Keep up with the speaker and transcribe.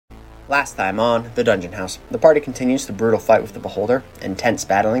Last time on The Dungeon House, the party continues the brutal fight with the Beholder. Intense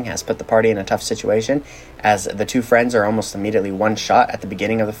battling has put the party in a tough situation, as the two friends are almost immediately one shot at the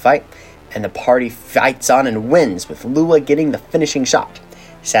beginning of the fight, and the party fights on and wins, with Lua getting the finishing shot.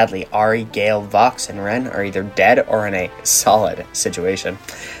 Sadly, Ari, Gale, Vox, and Ren are either dead or in a solid situation.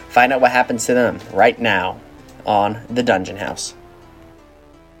 Find out what happens to them right now on The Dungeon House.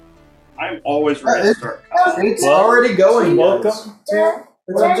 I'm always ready to start. It's already going. Welcome to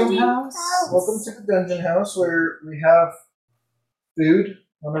the Dungeon House. Welcome to the Dungeon House, where we have food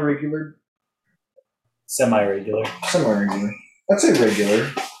on a regular, semi-regular. Let's say regular.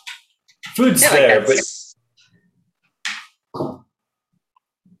 Food's there, but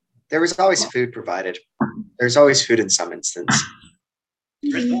there was always food provided. There's always food in some instance.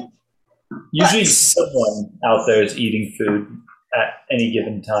 usually someone out there is eating food at any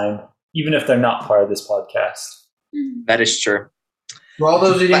given time, even if they're not part of this podcast. That is true. For all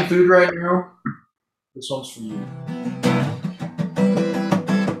those eating food right now, this one's for you.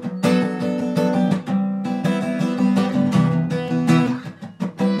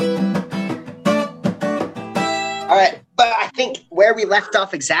 All right, but I think where we left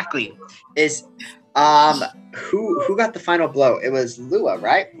off exactly is who got the final blow? It was Lua,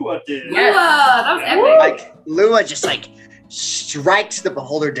 right? Lua did. Yes. That was epic. Like Lua just strikes the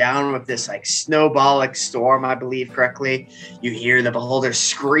Beholder down with this snowballic storm, I believe correctly. You hear the Beholder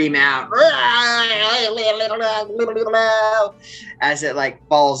scream out as it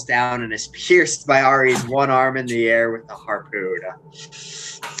falls down and is pierced by Ari's one arm in the air with the harpoon.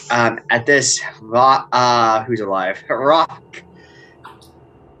 At this, who's alive? Rock,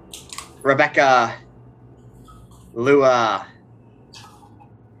 Rebecca, Lua.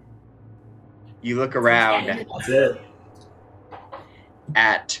 You look around. That's it.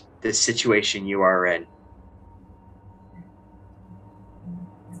 At the situation you are in.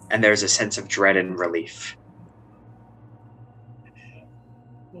 And there's a sense of dread and relief.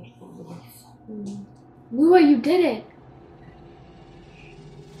 Lua, you did it.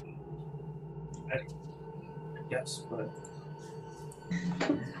 Yes, but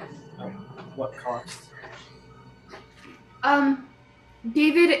what cost?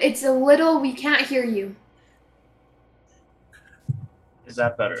 David, it's a little, we can't hear you. Is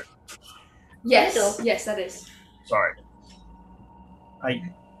that better? Yes, yes, that is. Sorry. I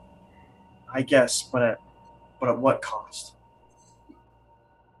guess, but at what cost?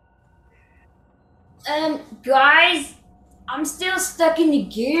 Guys, I'm still stuck in the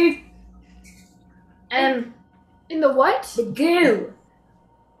goo. In the what? The goo.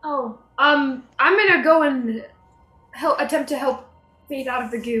 Oh, I'm gonna go and attempt to help Faith out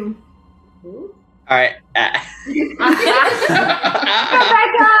of the goo. Who? All right. Rebecca!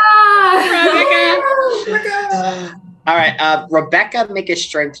 All right. Rebecca, make a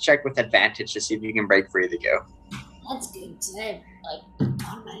strength check with advantage to see if you can break free of the go. That's good. I have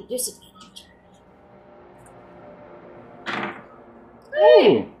automatic disadvantage.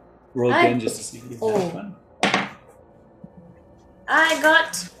 Hey! Roll again just to see if you can have fun. I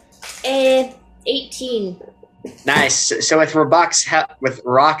got an 18. Nice. So with Rock's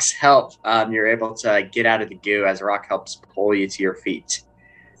help, you're able to get out of the goo as Rock helps pull you to your feet.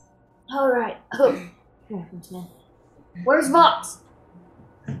 All right. Where's Vox?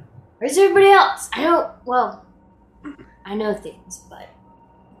 Where's everybody else? I know things, but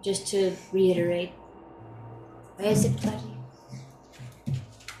just to reiterate, where's everybody?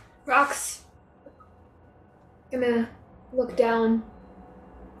 Rock's gonna look down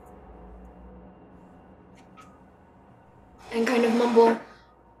and kind of mumble,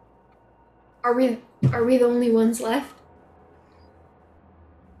 Are we the only ones left?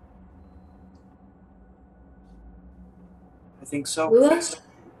 I think so. Lua?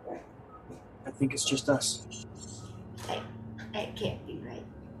 I think it's just us. That can't be right.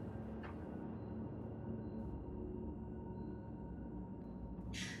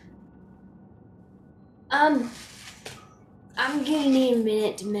 I'm gonna need a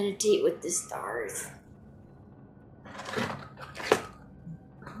minute to meditate with the stars.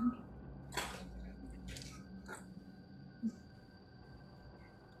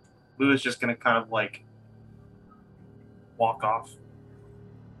 Lua's just gonna kind of walk off.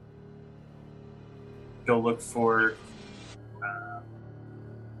 Go look for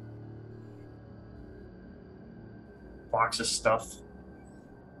Fox's stuff.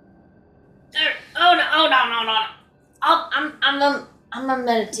 Oh no! I'm gonna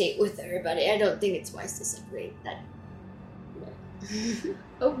meditate with everybody. I don't think it's wise to separate that.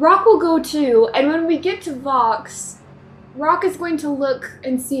 Rock will go too, and when we get to Vox, Rock is going to look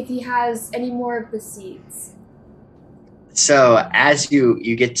and see if he has any more of the seeds. So as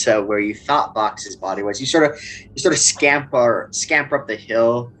you get to where you thought Vox's body was, you sort of scamper up the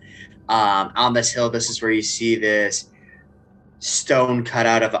hill. On this hill, this is where you see this stone cut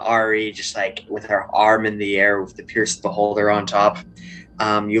out of Ari, just like with her arm in the air with the pierced beholder on top.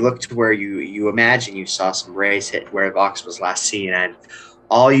 You look to where you imagine you saw some rays hit where Vox was last seen, and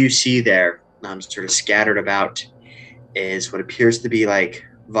all you see there, sort of scattered about, is what appears to be like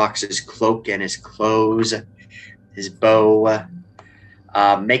Vox's cloak and his clothes, his bow.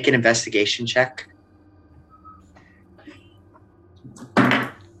 Make an investigation check.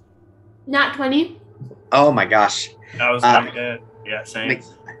 Nat 20. Oh my gosh. I was like, yeah, same.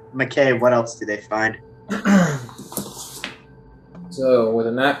 McKay, what else did they find? So, with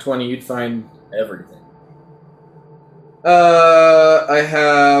a nat 20, you'd find everything. I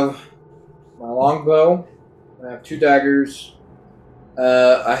have my longbow. I have 2 daggers.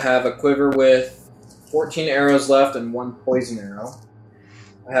 I have a quiver with 14 arrows left and 1 poison arrow.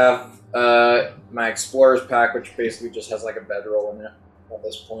 I have my explorer's pack, which basically just has like a bedroll in it at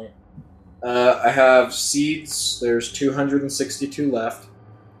this point. I have seeds. There's 262 left.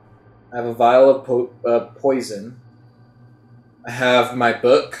 I have a vial of poison. I have my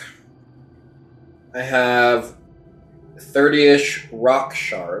book. I have 30-ish rock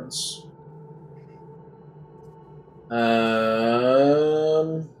shards.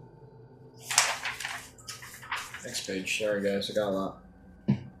 Next page. Sorry, guys. I got a lot.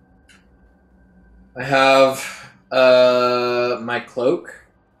 I have my cloak.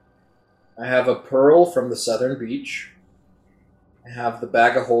 I have a pearl from the southern beach. I have the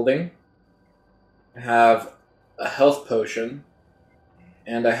bag of holding. I have a health potion.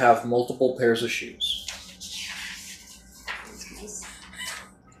 And I have multiple pairs of shoes. That's nice.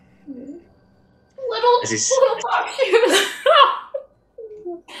 Little pop shoes.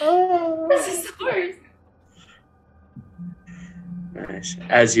 This is the worst. Nice.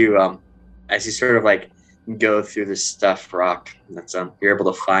 As you sort of like go through the stuff, Rock, that's you're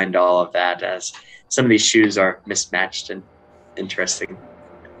able to find all of that, as some of these shoes are mismatched and interesting.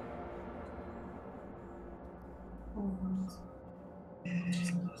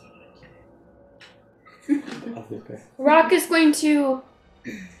 Rock is going to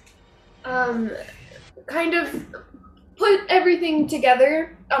kind of put everything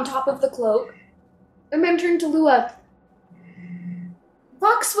together on top of the cloak and then turn to Lua.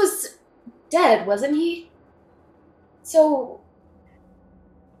 Vox was dead, wasn't he? So,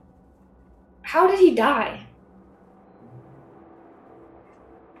 how did he die?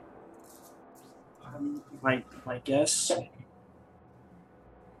 My guess,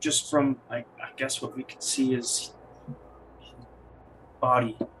 just from I guess what we could see is his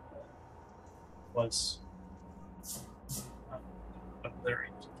body was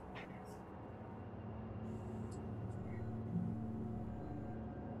obliterated.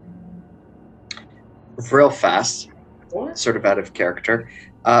 Real fast, What? sort of out of character.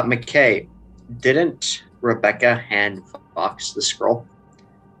 McKay, didn't Rebecca hand Vox the scroll?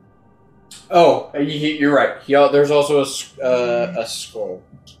 Oh, you're right. There's also a scroll.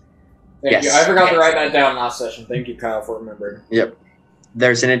 Thank Yes. you. I forgot to Yes. write that down last session. Thank you, Kyle, for remembering. Yep.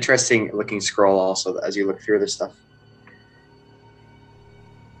 There's an interesting looking scroll also as you look through this stuff.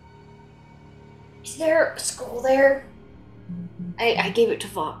 Is there a scroll there? I gave it to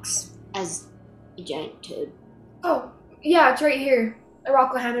Fox as a giant toad. Oh, yeah, it's right here.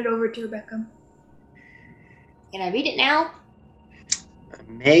 Rock will hand it over to Rebecca. Can I read it now?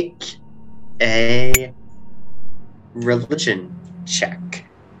 Make a religion check.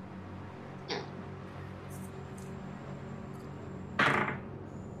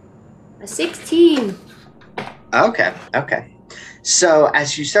 A 16. Okay. So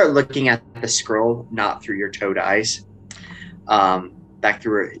as you start looking at the scroll, not through your toad eyes, back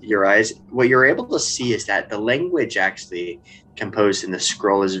through your eyes, what you're able to see is that the language actually composed in the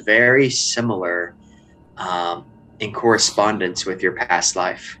scroll is very similar in correspondence with your past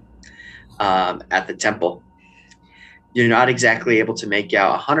life at the temple. You're not exactly able to make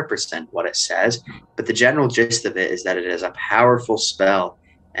out 100% what it says, but the general gist of it is that it is a powerful spell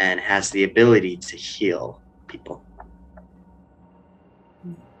and has the ability to heal people.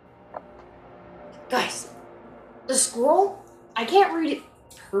 Guys, the scroll, I can't read it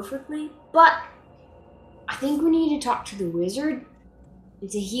perfectly, but I think we need to talk to the wizard.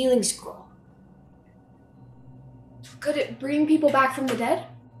 It's a healing scroll. Could it bring people back from the dead?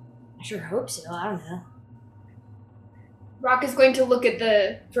 I sure hope so. I don't know. Rock is going to look at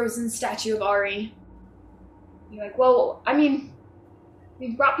the frozen statue of Ari. You're like, well, I mean,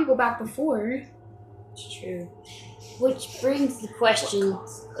 we've brought people back before. It's true. Which brings the question,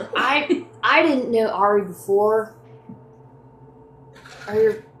 I didn't know Ari before,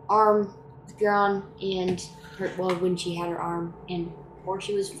 her arm was gone, and when she had her arm, and before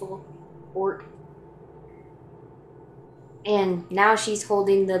she was full orc. And now she's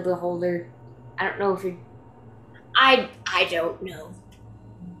holding the beholder. I don't know if you're... I don't know.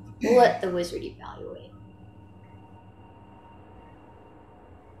 We'll let the wizard evaluate.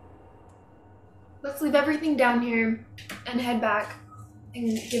 Let's leave everything down here and head back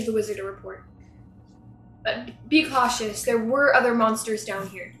and give the wizard a report. But be cautious. There were other monsters down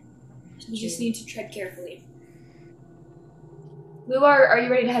here. You just need to tread carefully. Luar, are you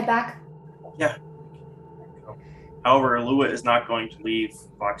ready to head back? Yeah. However, Lua is not going to leave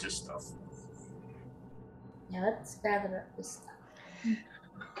Vox's stuff. Now let's gather up this stuff.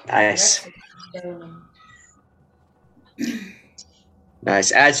 Nice.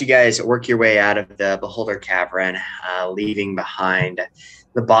 Nice. As you guys work your way out of the Beholder Cavern, leaving behind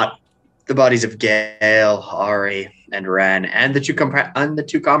the bodies of Gale, Ari, and Ren, and the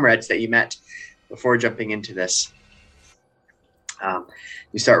two comrades that you met before jumping into this.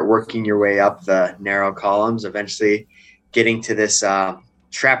 You start working your way up the narrow columns, eventually getting to this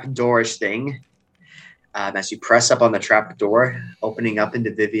trapdoorish thing. As you press up on the trapdoor, opening up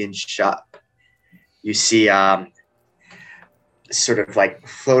into Vivian's shop, you see sort of like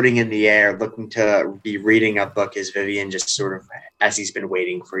floating in the air, looking to be reading a book is Vivian, just sort of as he's been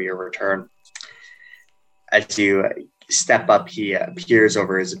waiting for your return. As you step up, he peers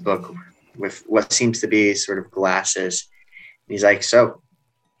over his book with what seems to be sort of glasses. He's like, "So,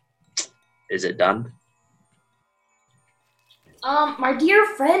 is it done?" My dear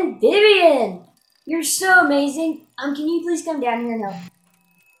friend Vivian, you're so amazing. Can you please come down here and help?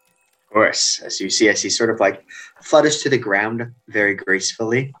 Of course, as you see, as he sort of like flutters to the ground very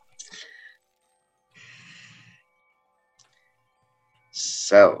gracefully.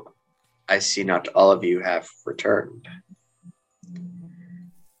 So, I see not all of you have returned.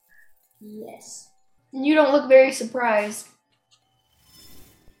 Yes. You don't look very surprised.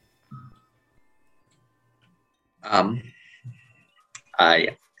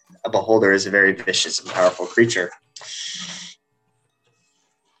 A beholder is a very vicious and powerful creature.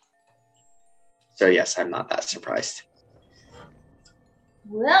 So yes, I'm not that surprised.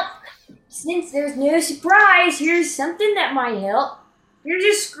 Well, since there's no surprise, here's something that might help. Here's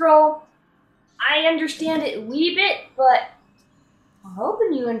a scroll. I understand it a wee bit, but I'm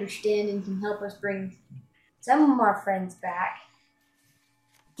hoping you understand and can help us bring some of our friends back.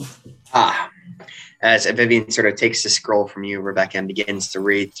 As Vivian sort of takes the scroll from you, Rebecca, and begins to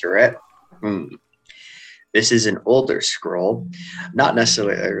read through it. This is an older scroll, not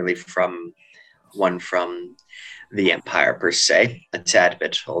necessarily from the Empire per se, a tad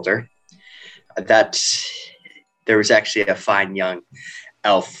bit older. That there was actually a fine young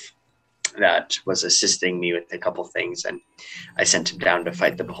elf that was assisting me with a couple things, and I sent him down to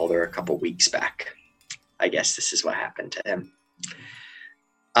fight the Beholder a couple weeks back. I guess this is what happened to him.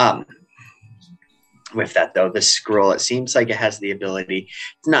 With that, though, the scroll, it seems like it has the ability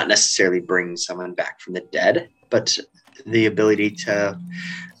to not necessarily bring someone back from the dead, but the ability to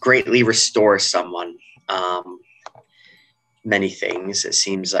greatly restore someone. Many things. It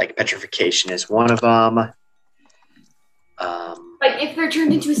seems like petrification is one of them. Like if they're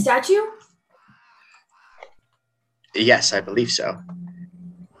turned into a statue? Yes, I believe so.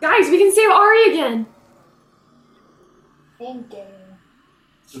 Guys, we can save Ari again! Thank you.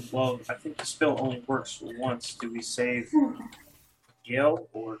 Well, I think the spell only works once. Do we save Gale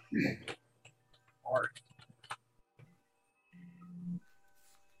or Art?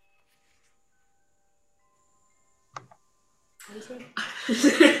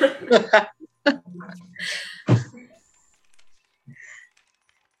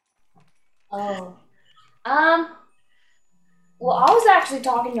 Oh. Well, I was actually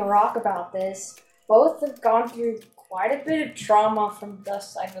talking to Rock about this. Both have gone through quite a bit of trauma from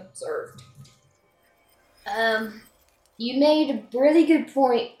thus I've observed. You made a really good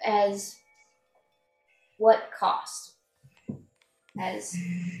point as what cost? As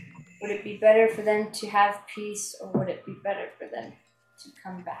would it be better for them to have peace, or would it be better for them to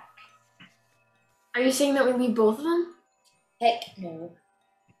come back? Are you saying that we leave both of them? Heck no.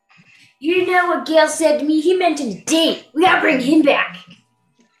 You know what Gale said to me? He mentioned a date. We gotta bring him back.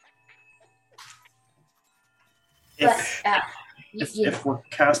 If we're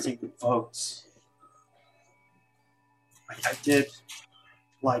casting votes, I did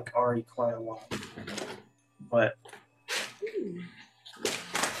like Ari quite a lot, but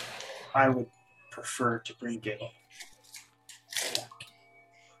I would prefer to bring Gale.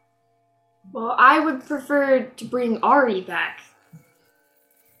 Well, I would prefer to bring Ari back.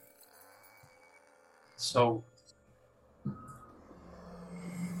 So,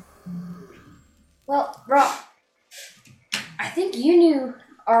 Well, Rob, I think you knew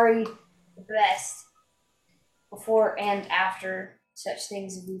Ari the best before and after such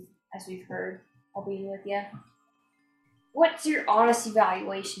things as we've heard. I'll be with you. What's your honest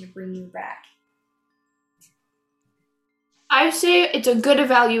evaluation of bringing her back? I say it's a good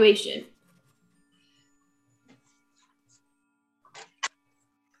evaluation.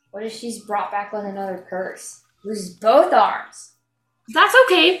 What if she's brought back with another curse? Loses both arms. That's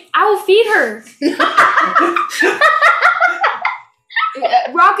okay. I will feed her.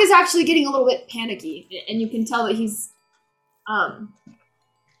 Rock is actually getting a little bit panicky, and you can tell that he's,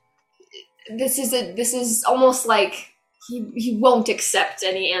 This is almost like he won't accept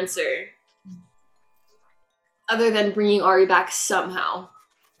any answer, other than bringing Ari back somehow.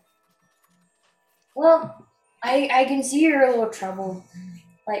 Well, I can see you're a little troubled.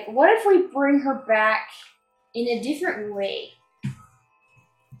 Like, what if we bring her back in a different way?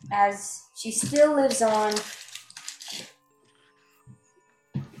 As she still lives on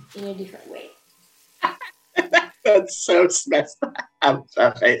in a different way. That's so messed up.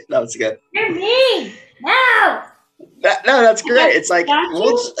 Sorry, that was good. You're mean! No! No, that's great. It's like, Got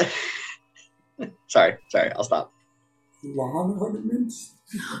you? sorry, I'll stop. Lawn ornaments?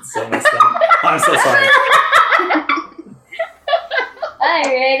 So messed up. I'm so sorry.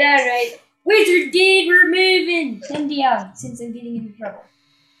 Alright. Wizard deed, we're moving! Send down, since I'm getting into trouble.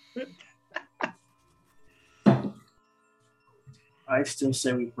 I still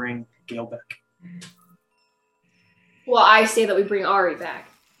say we bring Gale back. Well, I say that we bring Ari back.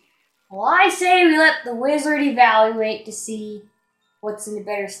 Well, I say we let the wizard evaluate to see what's in a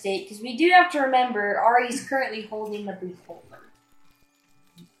better state, because we do have to remember Ari's currently holding the beholder.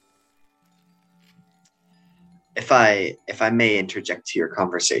 If I may interject to your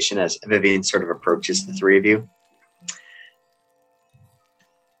conversation as Vivian sort of approaches the three of you.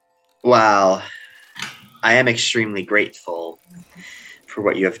 While I am extremely grateful for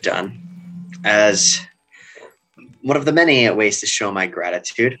what you have done, as one of the many ways to show my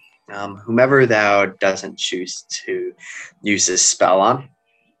gratitude, whomever thou doesn't choose to use this spell on,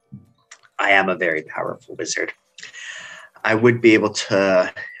 I am a very powerful wizard. I would be able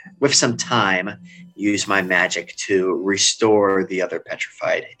to, with some time, use my magic to restore the other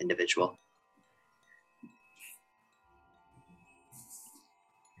petrified individual.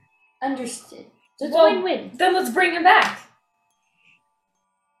 Understood. So it's Well, a win-win. Then let's bring him back.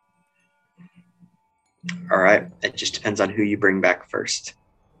 All right. It just depends on who you bring back first.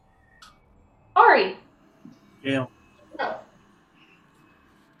 Ari. Gale. No.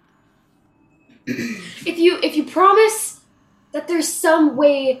 If you promise that there's some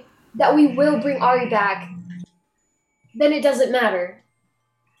way that we will bring Ari back, then it doesn't matter.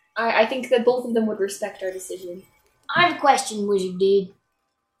 I think that both of them would respect our decision. I have a question, Wizard Dude.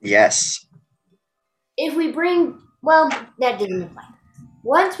 Yes. If we bring... Well, that didn't apply.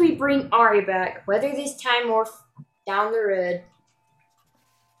 Once we bring Ari back, whether this time or down the road,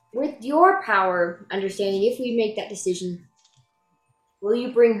 with your power, understanding, if we make that decision, will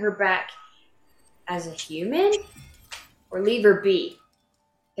you bring her back as a human? Or leave her be?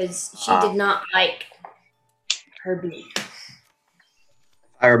 Because she did not like her being.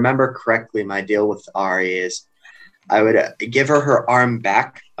 If I remember correctly, my deal with Ari is I would give her her arm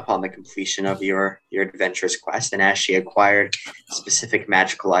back upon the completion of your adventurous quest, and as she acquired specific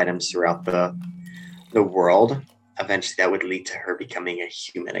magical items throughout the world, eventually that would lead to her becoming a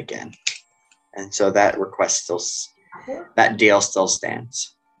human again. And so that that deal still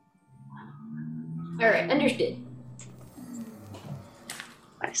stands. Alright, understood.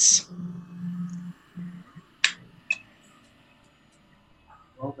 Nice.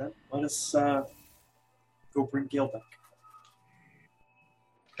 Well then, let us go bring Gale back.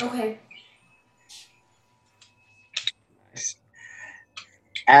 Okay.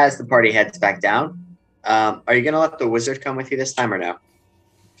 As the party heads back down, are you going to let the wizard come with you this time or no?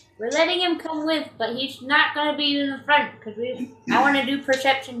 We're letting him come with, but he's not going to be in the front, because I want to do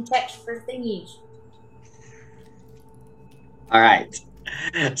perception checks for thingies. All right.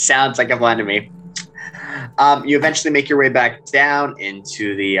 Sounds like a plan to me. You eventually make your way back down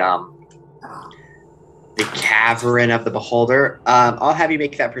into the cavern of the beholder. I'll have you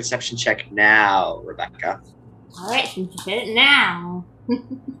make that perception check now, Rebecca. Alright, since you said it now.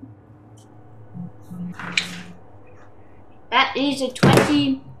 That is a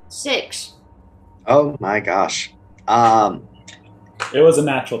 26. Oh my gosh. It was a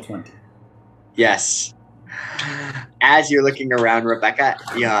natural 20. Yes. As you're looking around, Rebecca,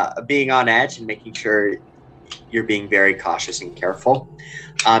 being on edge and making sure you're being very cautious and careful,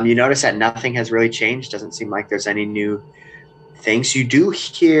 you notice that nothing has really changed. Doesn't seem like there's any new things. You do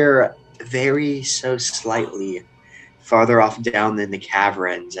hear very so slightly farther off down in the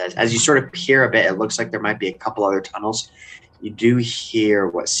caverns. As you sort of peer a bit, it looks like there might be a couple other tunnels. You do hear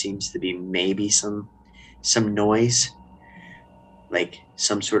what seems to be maybe some noise, like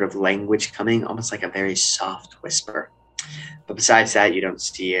some sort of language coming, almost like a very soft whisper. But besides that, you don't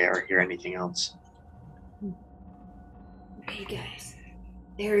see or hear anything else. Hey guys,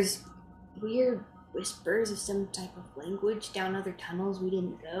 there's weird whispers of some type of language down other tunnels we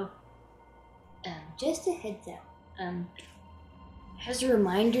didn't go. Just a heads up. As a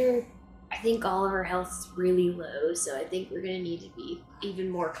reminder, I think all of our health's really low, so I think we're gonna need to be even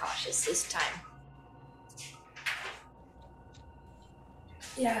more cautious this time.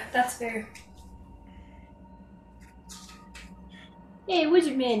 Yeah, that's fair. Hey,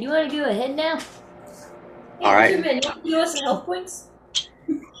 Wizard Man, do you want to go ahead now? Hey, All right. Wizard Man, you want to give us some health points?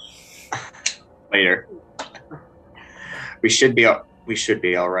 Later. We should be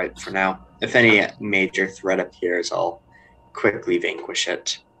all right for now. If any major threat appears, I'll quickly vanquish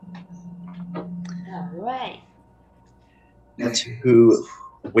it. Alright.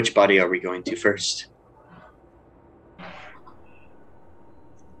 Which body are we going to first?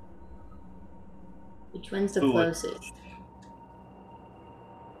 Which one's the Who would- closest?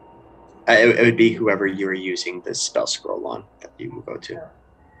 It would be whoever you are using the spell scroll on that you will go to.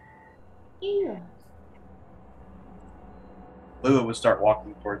 Yeah. Lua would start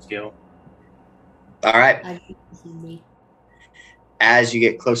walking towards Gil. All right. I think this is me. As you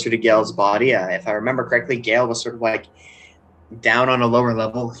get closer to Gale's body, if I remember correctly, Gale was sort of like down on a lower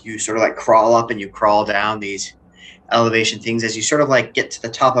level. You sort of like crawl up and you crawl down these elevation things. As you sort of like get to the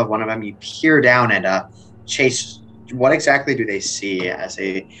top of one of them, you peer down and Chase. What exactly do they see as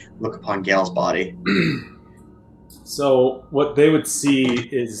they look upon Gale's body? So what they would see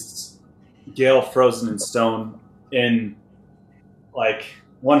is Gale frozen in stone, in like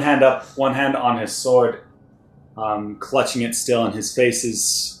one hand up, one hand on his sword, clutching it still, and his face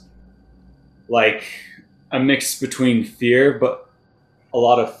is like a mix between fear but a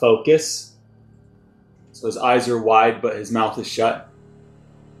lot of focus. So his eyes are wide but his mouth is shut.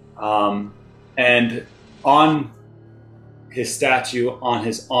 And on his statue, on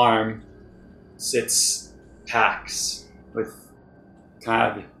his arm, sits Pax with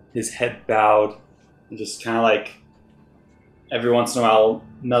kind of his head bowed and just kind of like every once in a while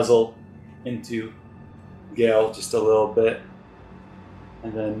nuzzle into Gale just a little bit,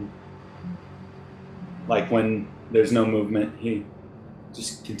 and then like when there's no movement, he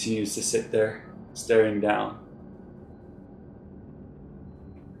just continues to sit there staring down.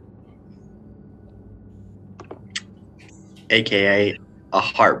 AKA a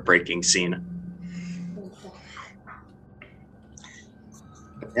heartbreaking scene.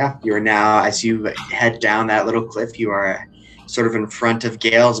 Yeah, you are now, as you head down that little cliff, you are sort of in front of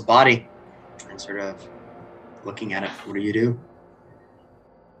Gale's body and sort of looking at it. What do you do?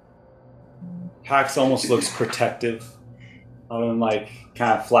 Pax almost looks protective, and like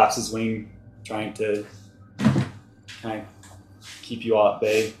kind of flaps his wing, trying to kind of keep you all at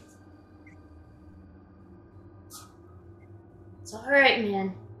bay. It's alright,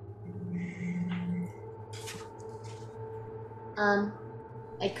 man.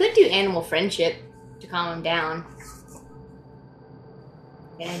 I could do animal friendship to calm him down.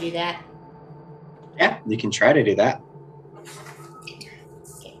 Can I do that? Yeah, you can try to do that. Okay.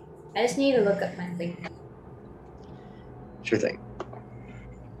 I just need to look up my thing. Sure thing.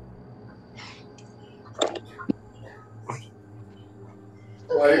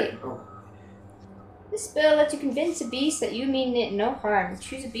 Okay. This spell lets you convince a beast that you mean it no harm.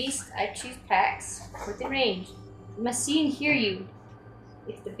 Choose a beast. I choose Pax. Within range. It must see and hear you.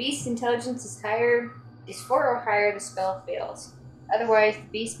 If the beast's intelligence is 4 or higher, the spell fails. Otherwise, the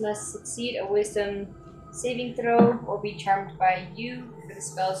beast must succeed a wisdom saving throw or be charmed by you for the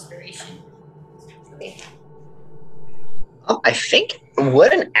spell's duration. Okay. I think,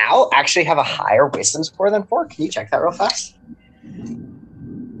 would an owl actually have a higher wisdom score than 4? Can you check that real fast?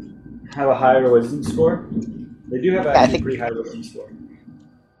 Have a higher wisdom score? They do have I a think- pretty high wisdom score.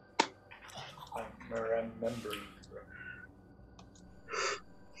 I'm remembering.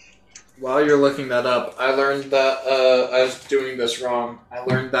 While you're looking that up, I learned that I was doing this wrong. I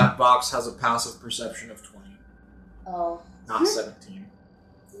learned that Vox has a passive perception of 20, Oh. not 17.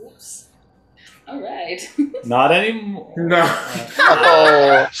 Oops. Alright. Not anymore. No.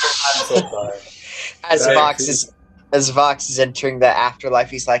 Oh, I'm so sorry. as Vox is entering the afterlife,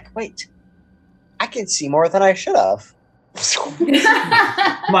 he's like, wait, I can see more than I should have.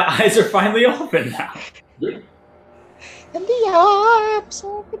 My eyes are finally open now. And the arms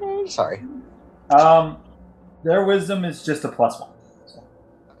opening. Sorry. Their wisdom is just a +1. So.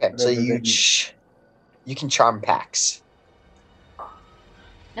 Okay, so Whatever you they need. you can charm Pax.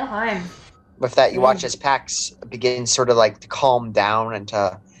 No harm. With that, you watch as Pax begins sort of like to calm down and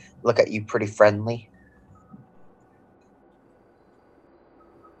to look at you pretty friendly.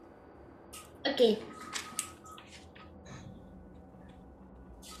 Okay.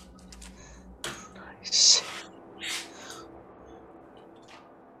 Nice.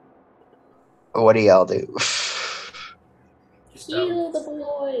 What do y'all do? Just, Heal the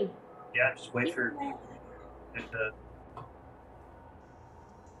boy. yeah, just wait for it to.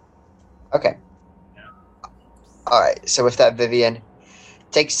 Okay. All right. So with that, Vivian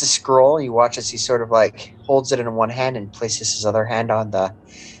takes the scroll. You watch as he sort of like holds it in one hand and places his other hand on the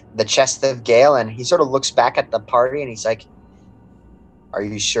chest of Gale, and he sort of looks back at the party and he's like, "Are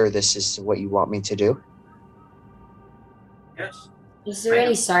you sure this is what you want me to do?" Yes. Is there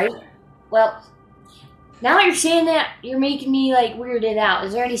any side? Well, now that you're saying that, you're making me like weirded out.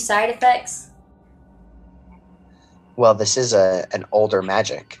 Is there any side effects? Well, this is an older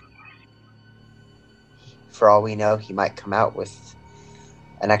magic. For all we know, he might come out with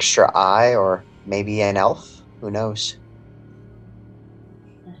an extra eye or maybe an elf. Who knows?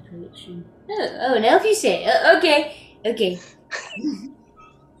 Oh, an elf you say? Okay.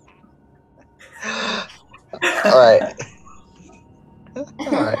 All right.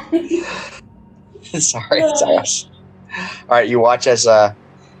 All right. Sorry, it's us. All right, you watch as the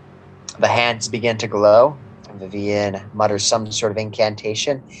hands begin to glow. Vivian mutters some sort of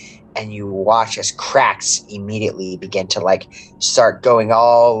incantation, and you watch as cracks immediately begin to like start going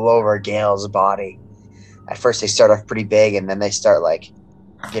all over Gale's body. At first, they start off pretty big, and then they start like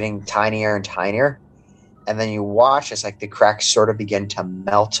getting tinier and tinier. And then you watch as like the cracks sort of begin to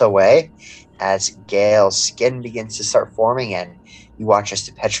melt away as Gale's skin begins to start forming, and you watch as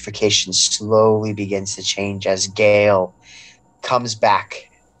the petrification slowly begins to change as Gale comes back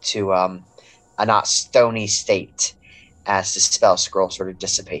to a not stony state as the spell scroll sort of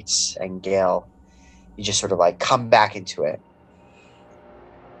dissipates, and Gale, you just sort of like come back into it.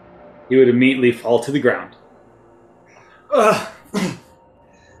 He would immediately fall to the ground.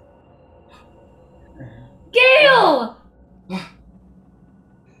 Gale!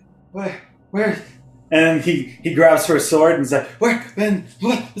 Where? And he grabs for a sword and he's like, where? Ben,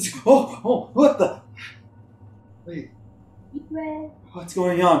 what? What the? Wait, Deep breath. what's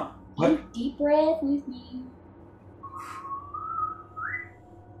going on? What? Deep breath with me.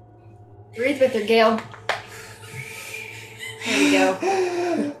 Breathe with her, Gale. There you go.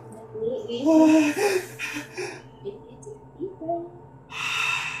 Deep breath.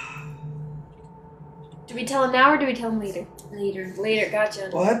 Do we tell him now or do we tell him later? Later. Later, gotcha.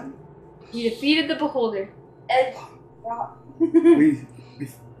 What? You defeated the beholder. We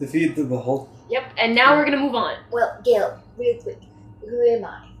defeated the behold. Yep, and now we're gonna move on. Well, Gale, real quick. Who am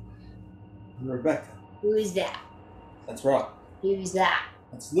I? Rebecca. Who is that? That's Rock. Who's that?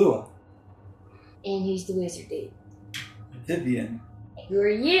 That's Lua. And who's the wizard dude? Vivian. Who are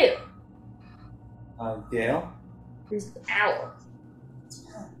you? Gale. Who's the owl?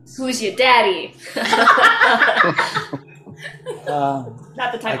 Who's your daddy?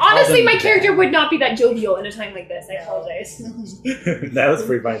 Not the time. I called Honestly, him my Dad. character would not be that jovial in a time like this. I apologize. That was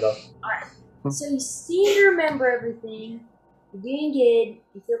pretty funny though. So you seem to remember everything. You're doing good.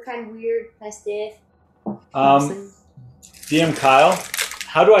 You feel kind of weird, kind of stiff. DM Kyle,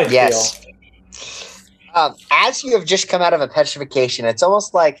 how do I feel? Yes. As you have just come out of a petrification, it's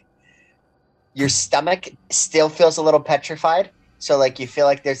almost like your stomach still feels a little petrified. So like you feel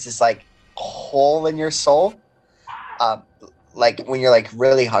like there's this like hole in your soul. Like when you're like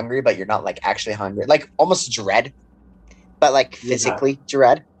really hungry, but you're not like actually hungry. Like almost dread, but like physically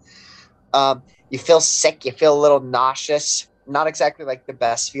dread. You feel sick. You feel a little nauseous. Not exactly like the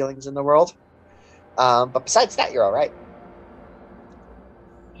best feelings in the world. But besides that, you're all right.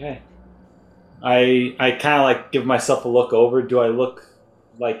 Okay. I kind of like give myself a look over. Do I look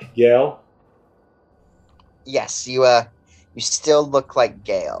like Gale? Yes, you still look like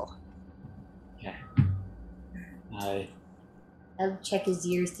Gale. Okay. I'll check his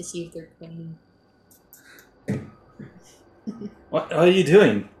ears to see if they're clean. What are you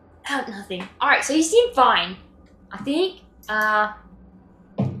doing? Oh, nothing. Alright, so you seem fine. I think, are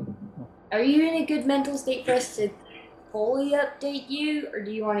you in a good mental state for us to fully update you, or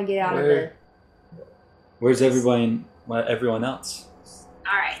do you want to get out of the... Where's everyone else?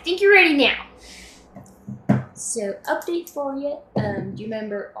 Alright, I think you're ready now. So, update for you. Do you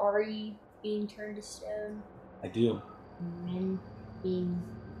remember Ari being turned to stone? I do. And being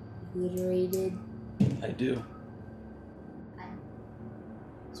obliterated? I do.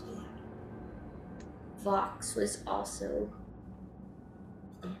 Vox was also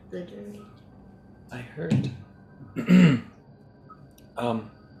Obliterate. I heard.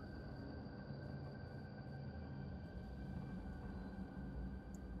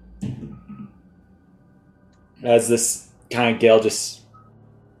 As this kind of Gale just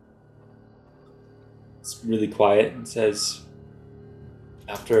is really quiet and says,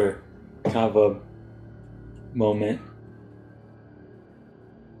 after kind of a moment,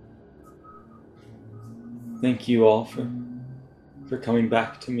 thank you all for coming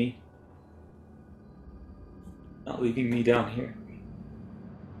back to me, not leaving me down here.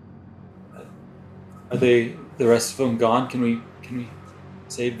 Are the rest of them gone? Can we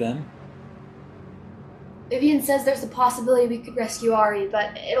save them? Vivian says there's a possibility we could rescue Ari,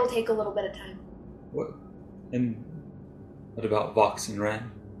 but it'll take a little bit of time. What? And what about Vox and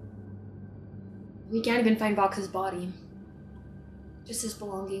Ren? We can't even find Vox's body. Just his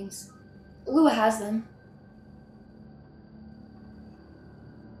belongings. Lua has them.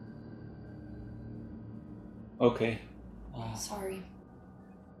 Okay. Sorry.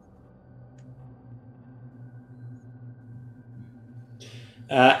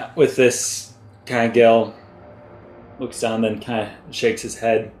 With this, kind of Gale looks down, then kind of shakes his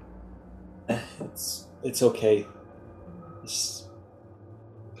head. It's okay. This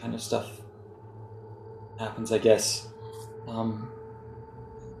kind of stuff happens, I guess.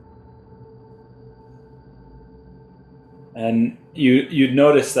 And you'd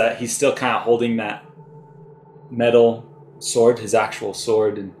notice that he's still kind of holding that metal sword, his actual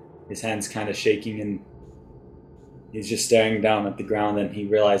sword, and his hand's kind of shaking, and he's just staring down at the ground. And he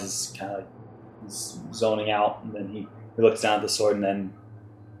realizes kind of like he's zoning out, and then he looks down at the sword, and then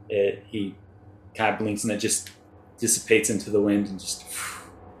he kind of blinks, and it just dissipates into the wind and just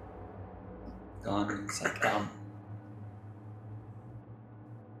gone. And it's like,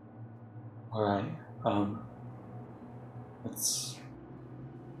 all right, let's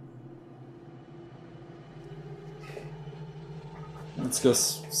go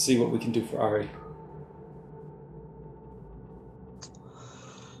see what we can do for Ari.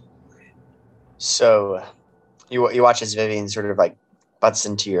 So, you watch as Vivian sort of like butts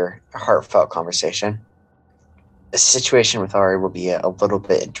into your heartfelt conversation. The situation with Ari will be a little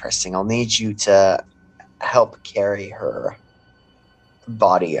bit interesting. I'll need you to help carry her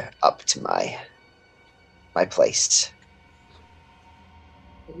body up to my place.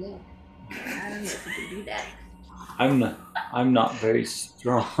 Yeah. I don't know if you can do that. I'm not very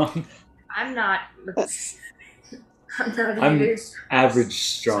strong. I'm not. I'm average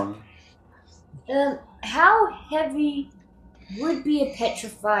strong. How heavy would be a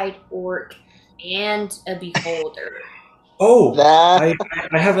petrified orc and a beholder? Oh, I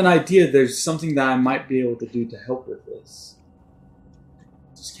have an idea. There's something that I might be able to do to help with this.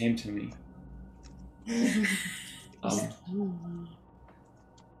 It just came to me.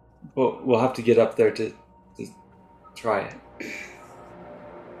 But we'll have to get up there to try it.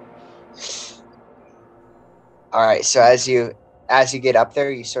 All right. So as you get up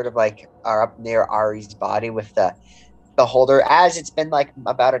there, you sort of like are up near Ari's body with the beholder. As it's been like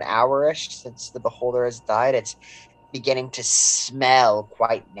about an hour-ish since the beholder has died, it's beginning to smell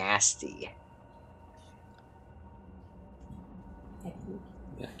quite nasty.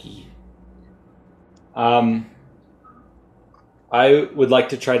 Yucky. I would like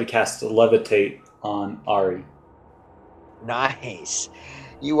to try to cast a levitate on Ari. Nice.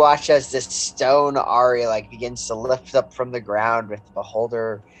 You watch as this stone Ari like begins to lift up from the ground, with the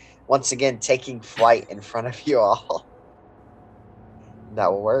beholder once again taking flight in front of you all.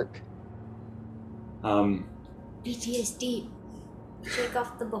 That will work. PTSD. Shake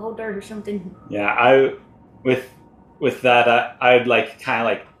off the beholder or something. Yeah, with that, I'd like kind of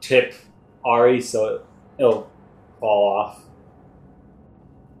like tip Ari so it'll fall off.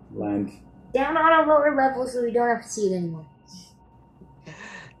 Land Down on a lower level so we don't have to see it anymore.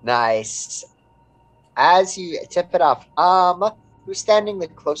 Nice. As you tip it off, who's standing the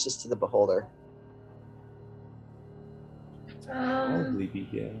closest to the beholder? probably be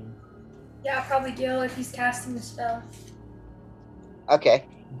Gale. Yeah, probably Gale if he's casting the spell. Okay.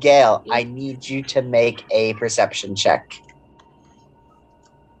 Gale, I need you to make a perception check.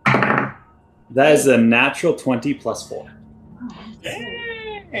 That is a natural 20 plus 4.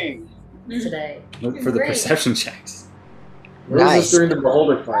 Dang. Today. Look for the Great. perception checks. Where was Nice. this during the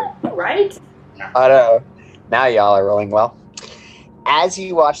beholder fight? Right? Oh no. Now y'all are rolling well. As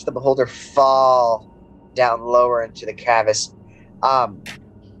you watch the beholder fall down lower into the crevice, a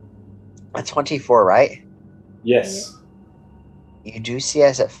 24, right? Yes. You do see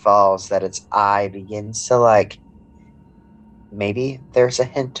as it falls that its eye begins to like, maybe there's a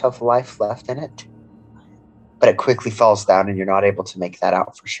hint of life left in it. but it quickly falls down and you're not able to make that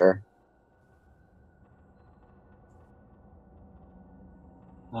out for sure.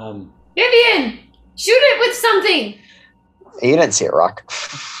 Vivian! Shoot it with something! You didn't see it rock.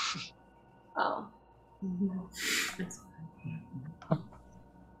 Oh.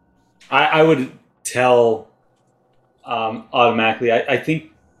 I would tell automatically. I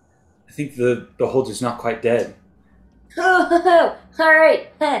think the beholder's not quite dead. Oh, all right.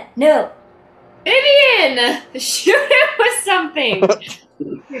 No. Vivian! Shoot it with something!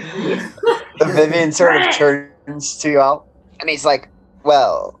 Vivian sort of turns to you all, and he's like,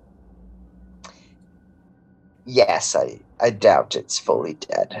 well, yes, I doubt it's fully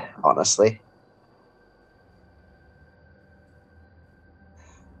dead, honestly.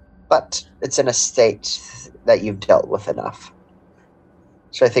 But it's in a state that you've dealt with enough.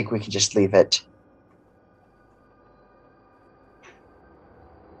 So I think we can just leave it.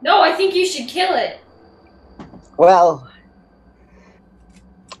 No, I think you should kill it. Well,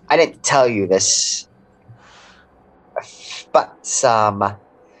 I didn't tell you this, but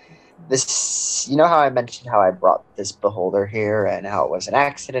this, you know how I mentioned how I brought this beholder here and how it was an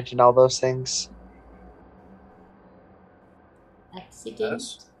accident and all those things? Accident.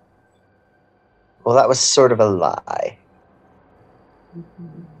 Yes. Well, that was sort of a lie.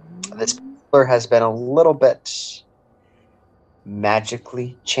 This beholder has been a little bit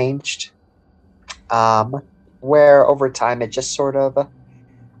magically changed, where over time it just sort of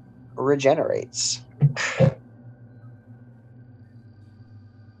regenerates.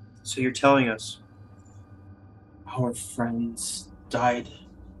 So you're telling us our friends died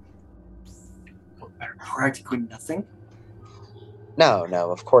for practically nothing? No,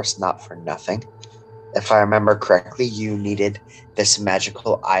 of course not for nothing. If I remember correctly, you needed this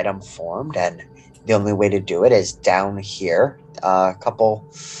magical item formed, and the only way to do it is down here, a couple,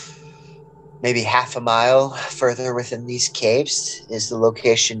 maybe half a mile further within these caves is the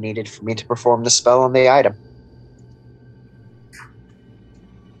location needed for me to perform the spell on the item.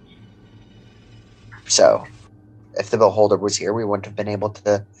 So, if the beholder was here, we wouldn't have been able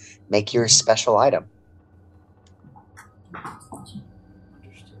to make your special item.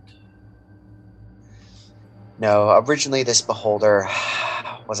 No, originally this beholder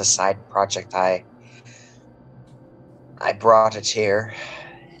was a side project. I brought it here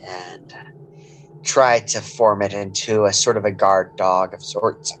and tried to form it into a sort of a guard dog of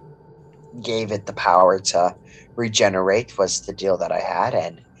sorts. Gave it the power to regenerate was the deal that I had,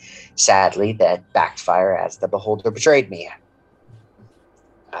 and sadly that backfired as the beholder betrayed me.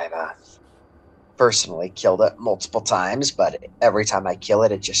 I've personally killed it multiple times, but every time I kill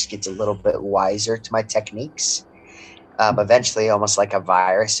it, it just gets a little bit wiser to my techniques. Eventually, almost like a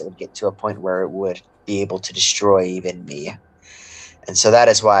virus, it would get to a point where it would be able to destroy even me. And so that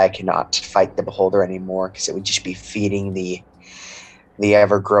is why I cannot fight the beholder anymore, because it would just be feeding the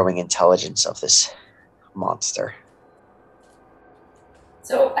ever-growing intelligence of this monster.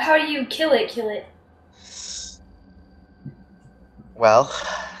 So how do you kill it? Well,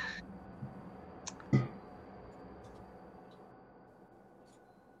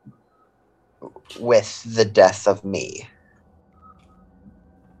 with the death of me.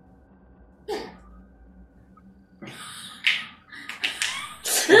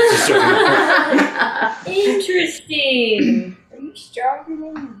 Interesting. Are you stronger than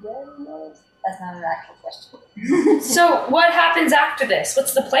your brother was? That's not an actual question. So what happens after this?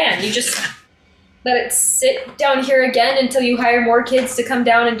 What's the plan? You just let it sit down here again until you hire more kids to come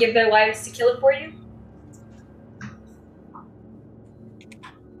down and give their lives to kill it for you?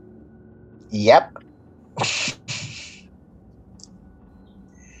 Yep.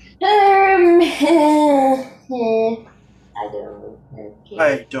 I don't. Okay.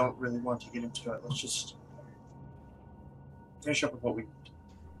 I don't really want to get into it. Let's just finish up with what we.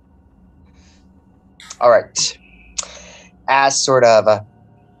 All right. As sort of a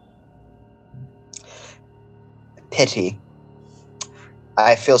pity,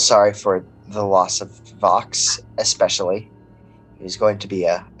 I feel sorry for the loss of Vox, especially. He was going to be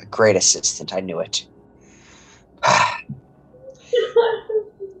a great assistant. I knew it.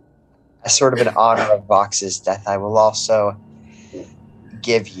 As sort of an honor of Vox's death, I will also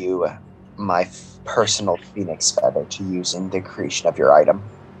give you my personal phoenix feather to use in the creation of your item.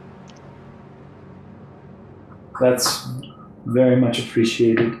 That's very much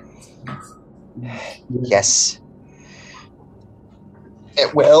appreciated. Yes.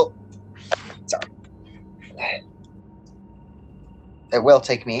 It will. Sorry. It will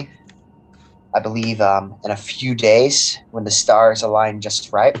take me, I believe, in a few days, when the stars align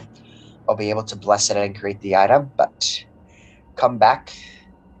just right, I'll be able to bless it and create the item, but come back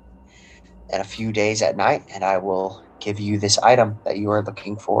in a few days at night, and I will give you this item that you are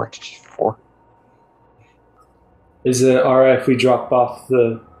looking for. Is it alright if we drop off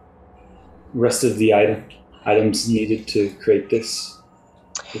the rest of the items needed to create this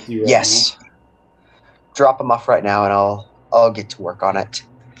with you right Yes. Drop them off right now, and I'll get to work on it.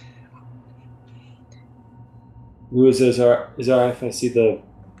 now? Is it alright if I see the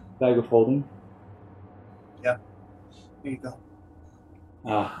bag of holding? Here you go.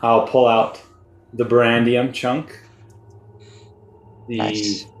 I'll pull out the Brandium chunk, the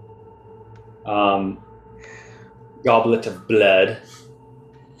Nice. Goblet of Blood,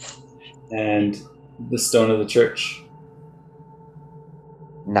 and the Stone of the Church.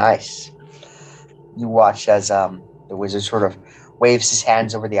 Nice. You watch as the wizard sort of waves his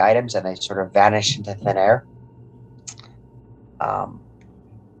hands over the items, and they sort of vanish into thin air.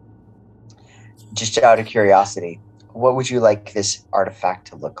 Just out of curiosity, what would you like this artifact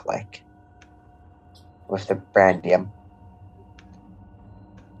to look like with the Brandium?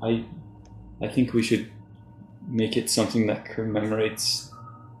 I think we should make it something that commemorates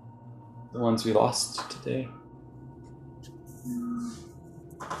the ones we lost today.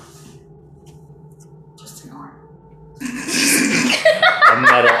 Just an arm. A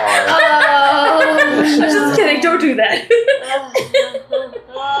metal arm. Oh. Just kidding, don't do that.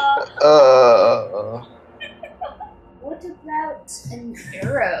 What about an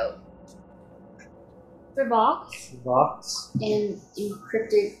arrow? For box? Box. And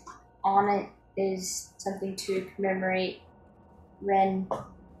encrypted on it is something to commemorate Ren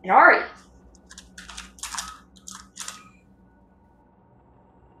and Ari.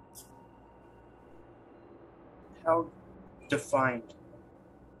 How defined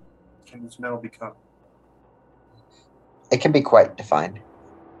can this metal become? It can be quite defined.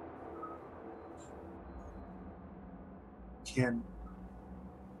 Can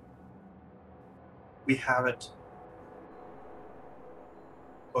we have it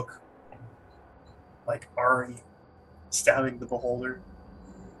look like Ari stabbing the beholder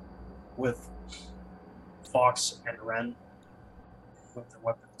with Fox and Ren with their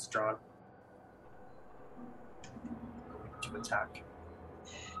weapons drawn to attack?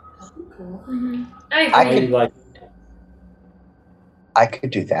 Cool. Mm-hmm. I agree. could- I could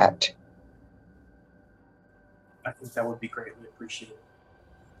do that. I think that would be greatly appreciated.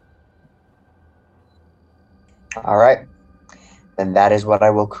 All right. Then that is what I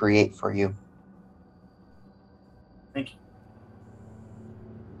will create for you. Thank you.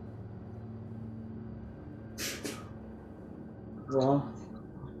 Well,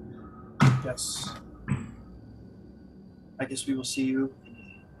 Yes. I guess we will see you in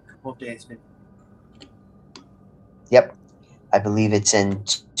a couple of days, maybe. Yep. I believe it's in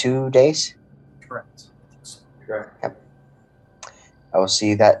 2 days. Correct. I think so. correct. I will see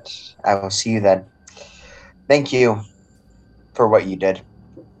you then. Thank you for what you did.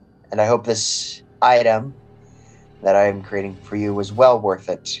 And I hope this item that I am creating for you was well worth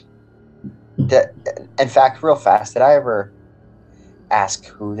it. In fact, real fast, did I ever ask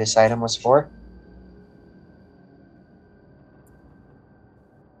who this item was for?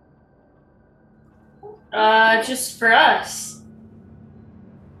 Just for us.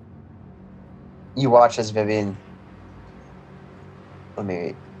 You watch as Vivian.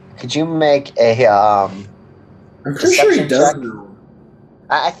 Could you make a I'm pretty sure he Deception does check? know.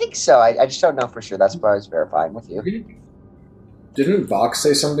 I think so. I just don't know for sure. That's why I was verifying with you. Didn't Vox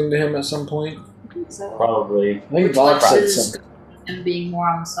say something to him at some point? So, Probably. I think Which Vox one said is- something. and being more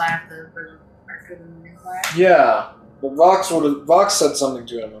on the side of the person after the new class. Yeah, but Vox said something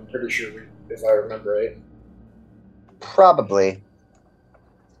to him. I'm pretty sure, if I remember right. Probably.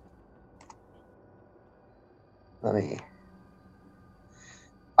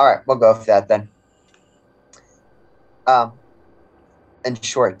 All right, we'll go with that then. In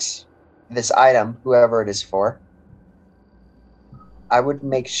short, this item, whoever it is for, I would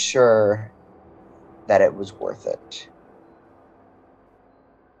make sure that it was worth it.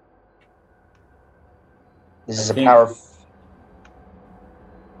 This is a think- powerful.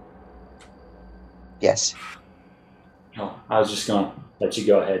 Yes. Oh, I was just going to let you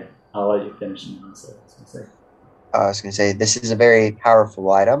go ahead. I'll let you finish. And I'll say what I was gonna say. I was going to say this is a very powerful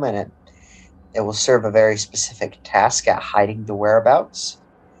item, and it will serve a very specific task at hiding the whereabouts.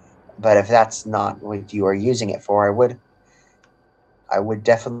 But if that's not what you are using it for, I would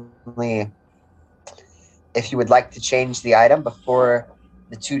definitely, if you would like to change the item before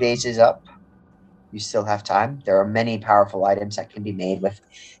the 2 days is up, you still have time. There are many powerful items that can be made with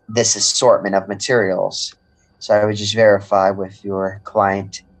this assortment of materials. So I would just verify with your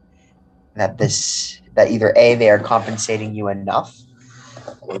client that either A, they are compensating you enough,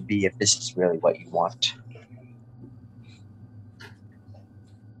 or B, if this is really what you want.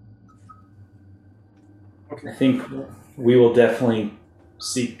 I think we will definitely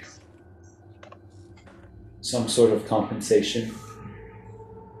seek some sort of compensation.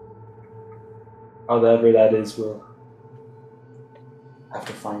 However that is, we'll have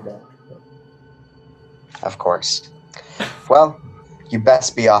to find out. Of course. Well, you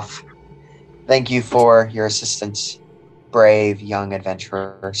best be off. Thank you for your assistance, brave young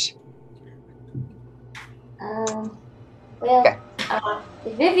adventurers. Well, Okay.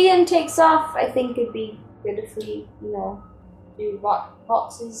 If Vivian takes off, I think it'd be good if we, do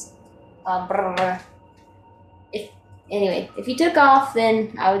boxes. If you took off,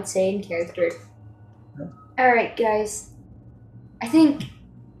 then I would say in character. Alright, guys. I think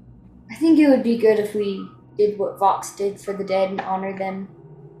it would be good if we did what Vox did for the dead and honor them.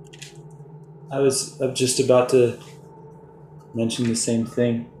 I was just about to mention the same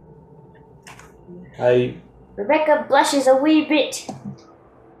thing. Rebecca blushes a wee bit.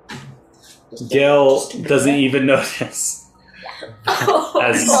 Gail doesn't even notice.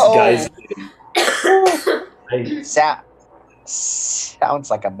 As guys do.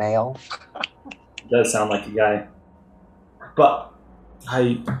 Sounds like a male. Does sound like a guy. But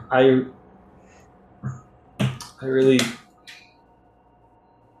I really,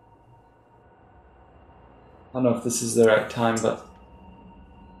 I don't know if this is the right time, but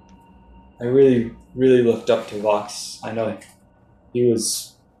I really, really looked up to Vox. I know he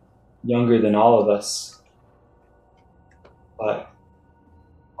was younger than all of us, but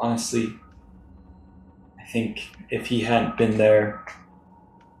honestly, I think if he hadn't been there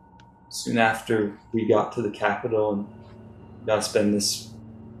soon after we got to the capital and got to spend this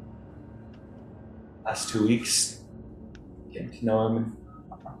last 2 weeks getting to know him,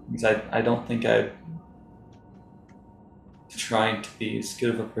 because I don't think I'm trying to be as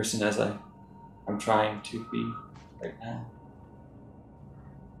good of a person as I'm trying to be right now.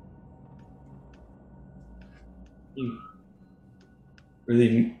 He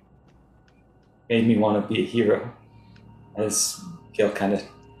really made me want to be a hero. As Gil kind of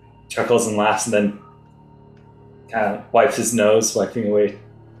chuckles and laughs and then kind of wipes his nose, wiping away,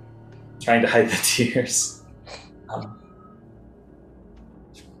 trying to hide the tears.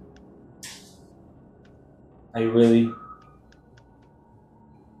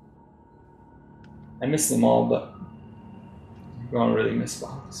 I miss them all, but I don't really miss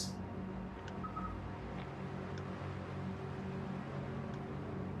Vox.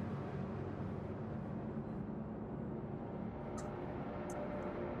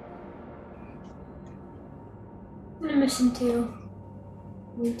 I miss him too.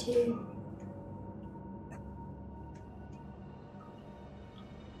 Me too.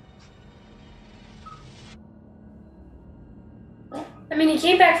 I mean, he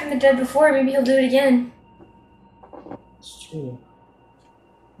came back from the dead before. Maybe he'll do it again. It's true.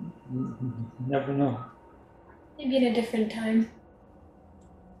 You never know. Maybe at a different time.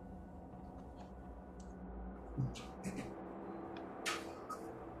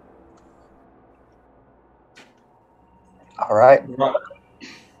 All right.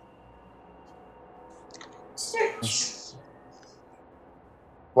 Search.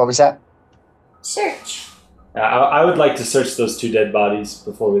 What was that? Search. I would like to search those 2 dead bodies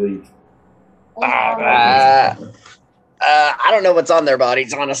before we leave. I don't know what's on their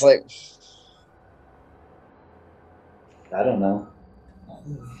bodies, honestly. I don't know.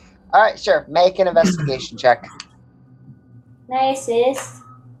 All right, sure. Make an investigation check. Nice, sis.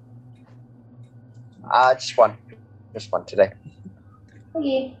 Just one. Just one today.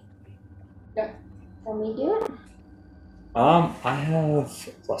 Okay. Let me do it. I have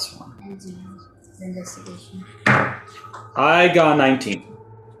 +1. Investigation. I got 19.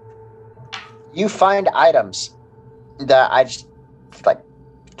 You find items that I just like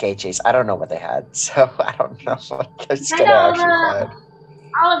KHs. I don't know what they had, so I don't know what they're gonna actually find.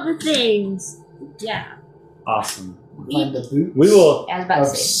 All of the things. Yeah. Awesome. Find the boot We will. I was about of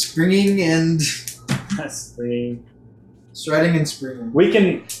to say. springing and striding and springing. We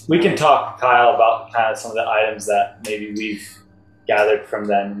can talk, Kyle, about kind of some of the items that maybe we've gathered from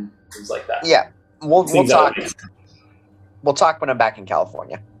them and things like that. Yeah, we'll Things talk. that We'll talk when I'm back in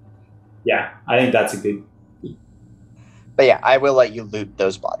California. Yeah, I think that's a good. But yeah, I will let you loot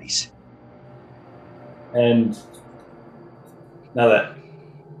those bodies. And now that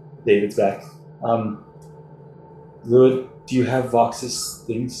David's back, Lua, do you have Vox's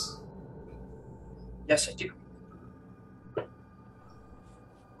things? Yes, I do.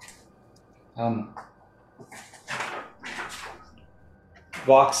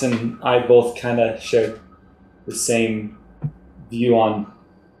 Vox and I both kind of shared the same view on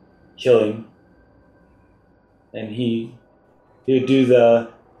killing, and he would do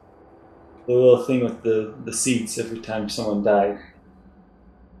the little thing with the seeds every time someone died.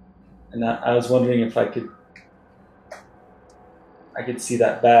 And I was wondering if I could see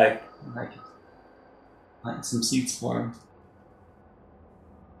that bag and I could plant some seeds for him.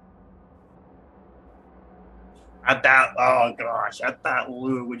 At that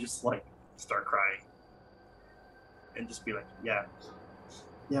Lou would just like start crying and just be like, yeah,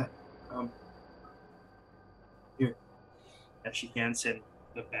 here. And she hands him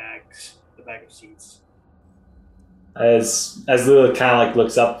the bag of seeds. As Lula kind of like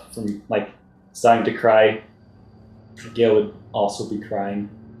looks up from like starting to cry, Gail would also be crying,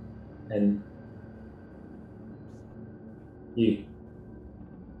 and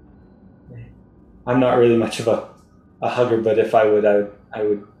I'm not really much of a hugger, but if I would, I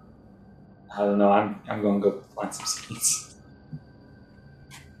would. I don't know. I'm going to go plant some seeds.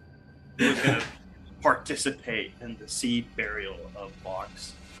 Who's gonna participate in the seed burial of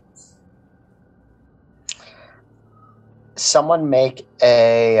Vox? Someone make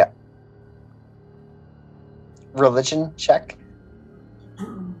a religion check. I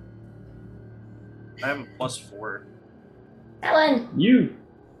have a +4. Ellen. You.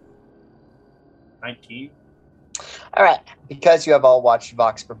 19. All right, because you have all watched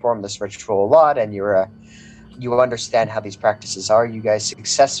Vox perform this ritual a lot, and you understand how these practices are. You guys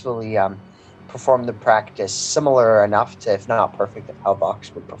successfully perform the practice similar enough to, if not perfect, of how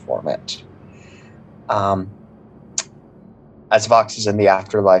Vox would perform it. As Vox is in the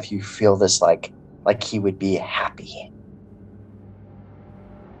afterlife, you feel this like he would be happy.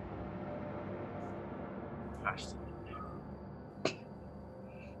 Gosh.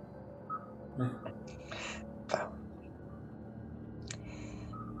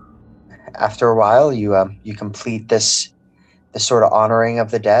 After a while, you complete this sort of honoring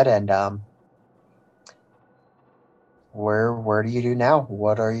of the dead, and where do you do now?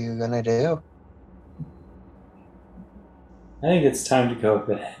 What are you gonna do? I think it's time to go to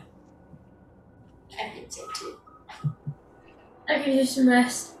bed. I think so too. I could use some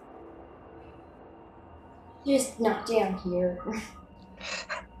rest. Just not down here.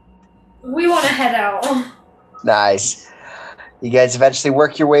 We want to head out. Nice. You guys eventually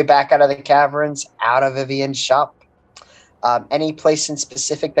work your way back out of the caverns, out of Vivian's shop. Any place in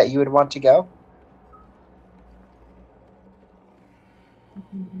specific that you would want to go?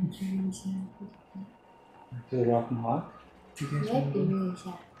 To the Rock and Hawk. Might be really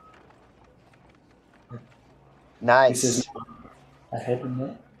sad. Nice. This is ahead in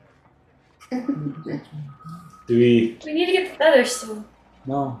it. Do we? We need to get the feathers still.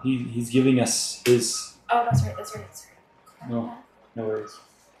 No, he's giving us his. Oh, that's right. No worries.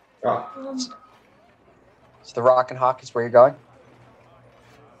 Rock. So the Rock and Hawk is where you're going?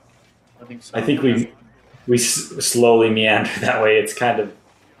 I think so. I think we slowly meander that way. It's kind of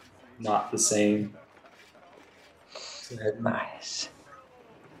not the same. Nice.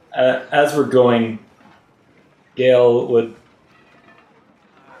 As we're going, Gail would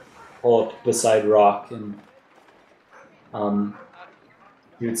pull up beside Rock and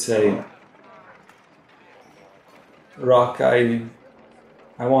he would say, Rock, I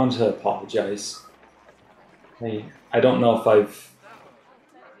want to apologize. I don't know if I've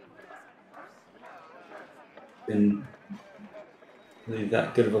been really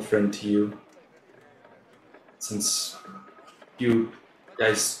that good of a friend to you since you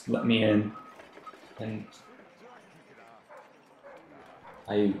guys let me in, and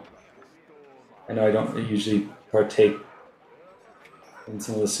I know I don't usually partake in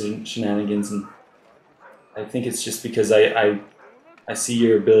some of the shenanigans, and I think it's just because I see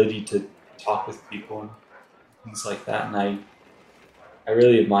your ability to talk with people and things like that, and I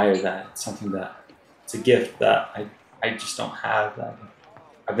really admire that. It's something that it's a gift that I just don't have, that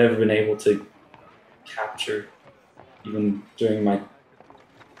I've never been able to capture even during my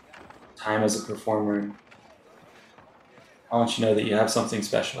time as a performer. I want you to know that you have something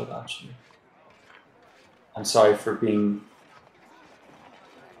special about you. I'm sorry for being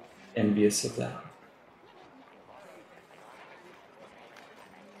envious of that.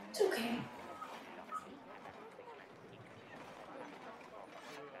 It's okay.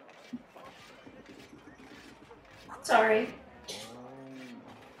 Sorry.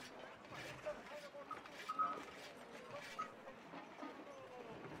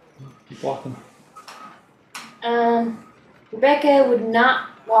 Keep walking. Rebecca would not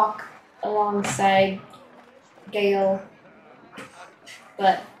walk alongside Gale,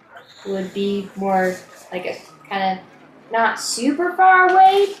 but would be more like a kind of not super far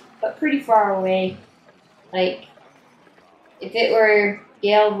away, but pretty far away. Like if it were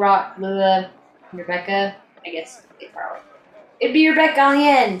Gail, Rock, Lula, Rebecca. I guess they probably. It'd be Rebecca on the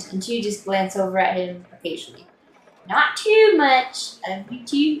end, and she just glance over at him occasionally. Not too much.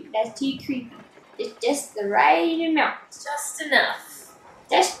 That's too creepy. It's just the right amount. Just enough.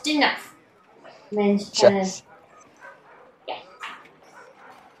 Just enough. And then she kind of. Just.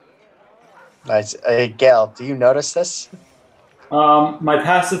 Nice. Gail, do you notice this? My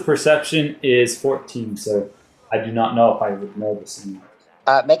passive perception is 14, so I do not know if I would notice anything.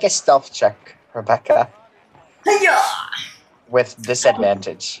 Make a stealth check, Rebecca, Hiya! with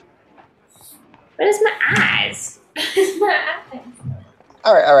disadvantage. But it's my eyes.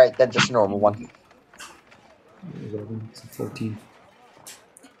 All right, then just a normal one. 11, so 14.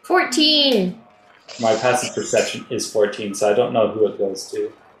 14. My passive perception is 14, so I don't know who it goes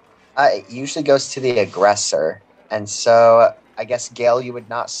to. It usually goes to the aggressor, and so I guess Gail, you would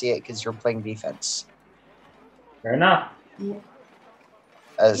not see it because you're playing defense, Fair enough.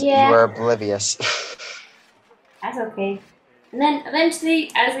 as Yeah. you are oblivious. That's okay. And then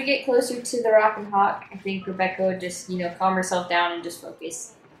eventually, as we get closer to the Rock and Hawk, I think Rebecca would just, calm herself down and just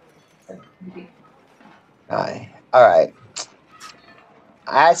focus. So, Aye. All right.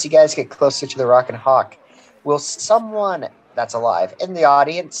 As you guys get closer to the Rock and Hawk, will someone that's alive in the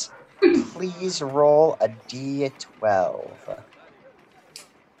audience please roll a d12?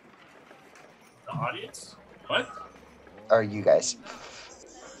 The audience? What? Or you guys?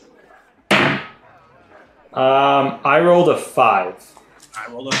 I rolled a 5.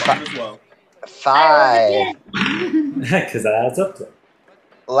 I rolled a 5 as well. 5. Because that adds up to it.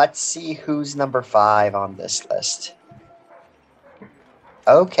 Let's see who's number 5 on this list.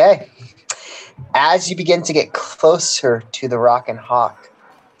 Okay. As you begin to get closer to the Rock and Hawk,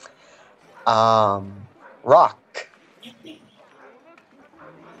 Rock,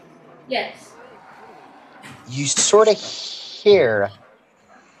 Yes. you sort of hear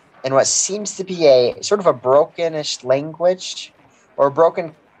in what seems to be a sort of a brokenish language or a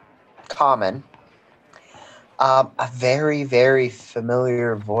broken common, a very, very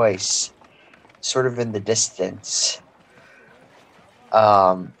familiar voice sort of in the distance.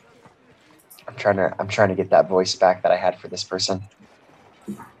 I'm trying to get that voice back that I had for this person.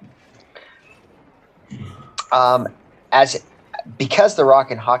 Because the Rock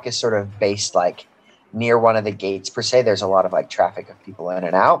and Hawk is sort of based like near one of the gates per se, there's a lot of like traffic of people in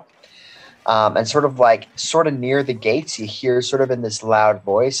and out. And sort of near the gates, you hear sort of in this loud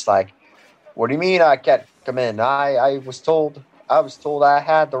voice, like, "What do you mean I can't come in? I was told I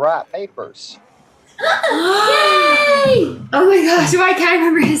had the right papers." Yay! Oh my gosh, why can't I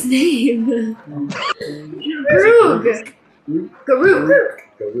remember his name? Garuk.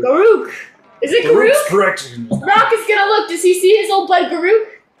 Garuk. Is it Garuk? Correction. Rock is gonna look. Does he see his old bud Garuk?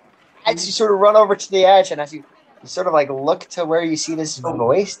 As you sort of run over to the edge, and as you sort of like look to where you see this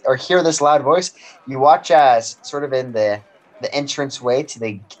voice or hear this loud voice, you watch as sort of in the entranceway to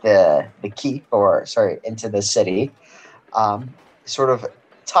the keep, or sorry, into the city, sort of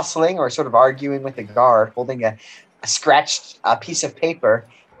tussling or sort of arguing with the guard, holding a scratched piece of paper,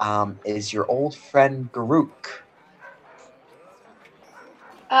 is your old friend Garuk.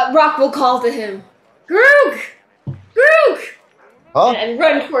 Rock will call to him. Garuk! Garuk! Huh? And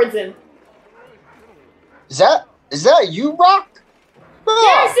run towards him. Is that you, Rock?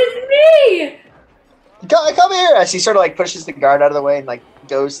 Yes, it's me! Come here! As he sort of like pushes the guard out of the way and like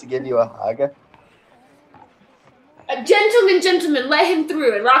goes to give you a hug. Gentlemen, let him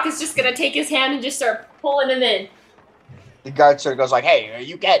through. And Rock is just gonna take his hand and just start pulling him in. The guard sort of goes like, "Hey,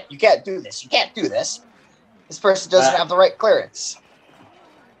 you can't do this. You can't do this. This person doesn't have the right clearance."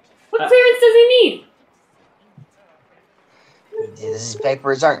 What clearance does he need? These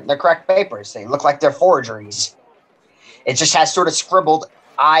papers aren't the correct papers. They look like they're forgeries. It just has sort of scribbled,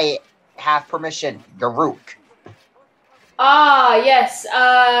 "I have permission, Garuk." Ah, yes.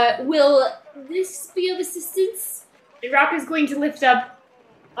 Will this be of assistance? And Rock is going to lift up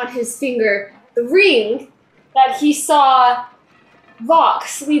on his finger the ring that he saw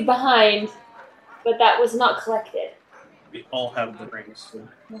Vox leave behind, but that was not collected. We all have the rings. So.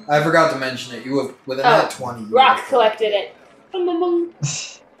 I forgot to mention it. You have with a nat 20. you Rock have- collected it. Bum, bum, bum.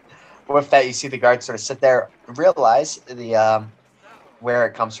 With that, you see the guard sort of sit there, realize the where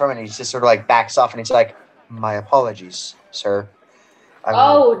it comes from, and he just sort of like backs off, and he's like, "My apologies, sir."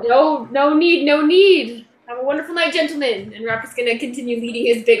 Oh, no need. Have a wonderful night, gentlemen. And Rock is going to continue leading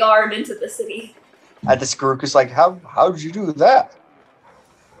his big arm into the city. This Garuk is like, "How did you do that?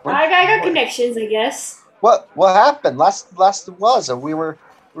 I got connections, I guess. What happened? Last it was, we were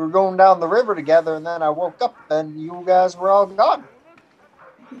going down the river together, and then I woke up, and you guys were all gone."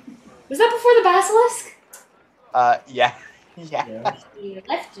 Was that before the basilisk? Yeah. Yeah. You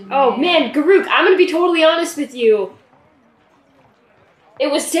left him Oh there. man, Garuk, I'm gonna be totally honest with you. It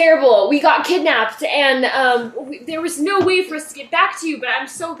was terrible. We got kidnapped, and there was no way for us to get back to you. But I'm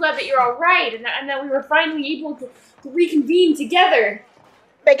so glad that you're all right, and that we were finally able to reconvene together.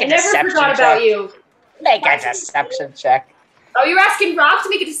 Make a I never deception forgot check. about you. Make a deception check. Oh, you're asking Rock to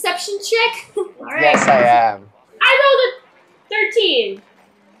make a deception check? All right. Yes, I am. I rolled a 13,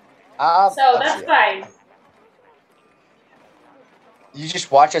 so let's that's see. fine. You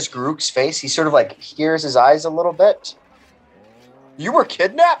just watch as Garuk's face. He sort of like hears his eyes a little bit. You were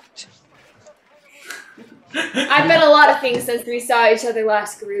kidnapped? I've been a lot of things since we saw each other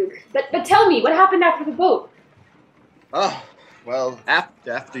last, Garuk. But tell me, what happened after the boat? Oh, well,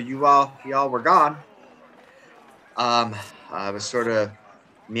 after y'all were gone, I was sort of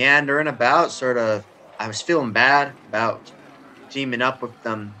meandering about, I was feeling bad about teaming up with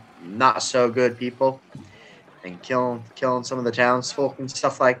them not so good people and killing some of the townsfolk and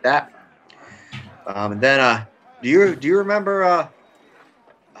stuff like that. And then, do you remember,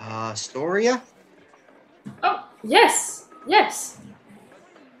 Storia? Oh, yes.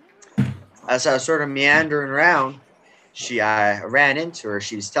 As I was sort of meandering around, I ran into her.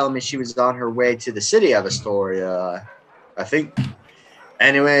 She was telling me she was on her way to the city of Astoria, I think.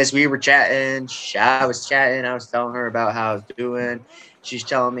 Anyways, we were chatting. I was chatting. I was telling her about how I was doing. She's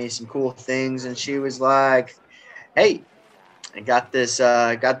telling me some cool things, and she was like, "Hey, I got this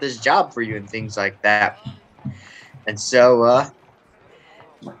job for you," and things like that. And so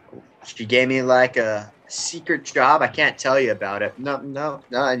she gave me like a secret job. I can't tell you about it. No.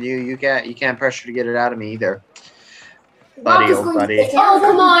 And you can't pressure to get it out of me either. Rock Buddy, is oh going buddy. to say, oh,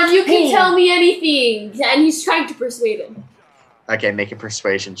 come on, you can tell me anything. And he's trying to persuade him. Okay, make a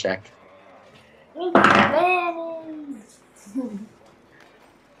persuasion check. 21.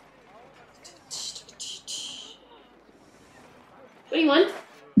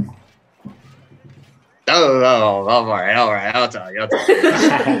 Oh, all right. I'll tell you.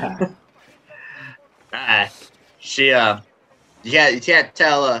 You can't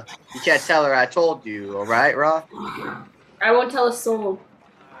tell her I told you, all right, Ra? I won't tell a soul.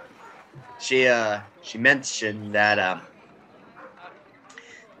 She mentioned that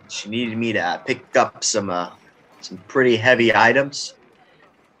she needed me to pick up some pretty heavy items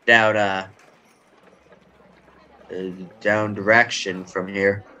down direction from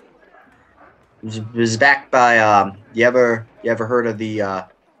here. It was back by you ever heard of the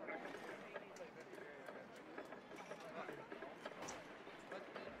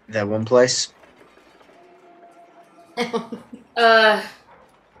that one place?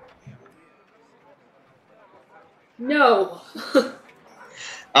 No.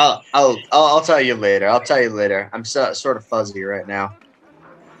 I'll tell you later. I'm sort of fuzzy right now.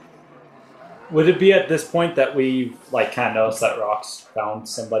 Would it be at this point that we like kind of noticed that Rock's found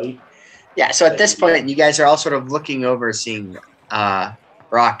somebody? Yeah, so at this point, you guys are all sort of looking over, seeing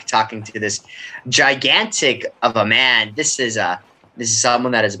Rock talking to this gigantic of a man. This is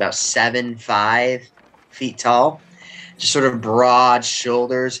someone that is about 7'5" feet tall, just sort of broad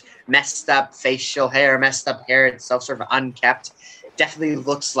shoulders, messed up facial hair, itself sort of unkept. Definitely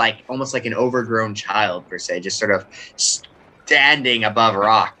looks like almost like an overgrown child per se, just sort of standing above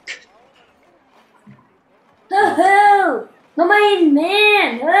Rock. Oh, my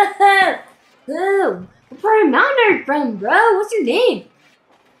man. Oh, what part of mountain are you from, bro? What's your name?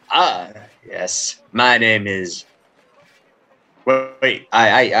 Yes. My name is... Wait,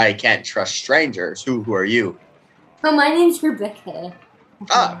 I can't trust strangers. Who are you? Oh, my name's Rebecca.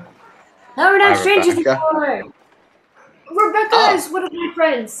 Ah. No, we're not Hi, strangers Rebecca. anymore. Rebecca is one of my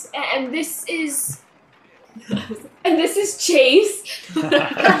friends, and this is... and this is Chase.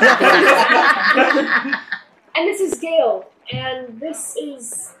 And this is Gail. And this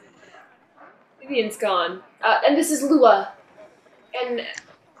is... Vivian's gone. And this is Lua. And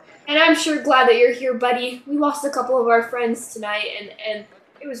I'm sure glad that you're here, buddy. We lost a couple of our friends tonight, and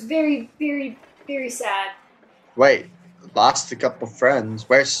it was very, very, very sad. Wait, lost a couple friends.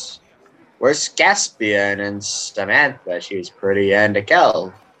 Where's Caspian and Samantha? She was pretty, and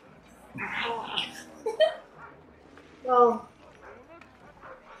Akel. Well,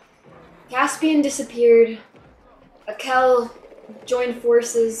 Caspian disappeared. Akel joined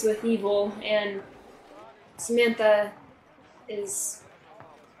forces with evil, and Samantha is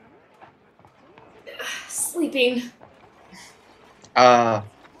sleeping.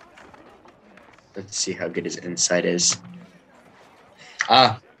 Let's see how good his insight is.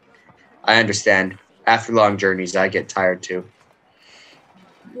 I understand. After long journeys, I get tired too.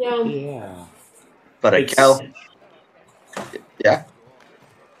 Yeah. But Akel, yeah.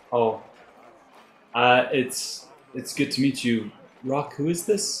 Oh. It's It's good to meet you. Rock, who is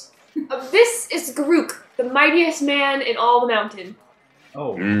this? This is Garuk, the mightiest man in all the mountain.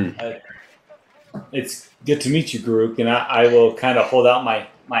 Oh, it's good to meet you, Garuk. And I will kind of hold out my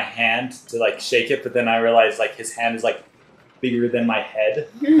hand to like shake it, but then I realize like his hand is like bigger than my head,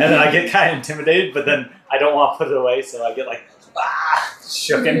 and then I get kind of intimidated. But then I don't want to put it away, so I get like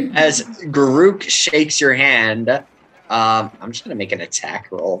shooken. As Garuk shakes your hand, I'm just gonna make an attack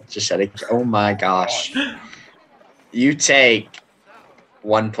roll. Oh my gosh! You take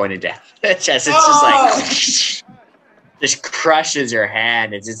 1 point of damage as it's just like just crushes your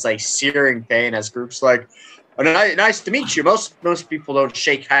hand. It's like searing pain as Garuk's like, oh, nice to meet you. Most people don't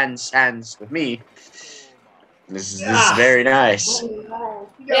shake hands with me. This is very nice.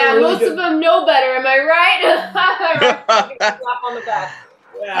 Yeah, most of them know better. Am I right? Slap on the back.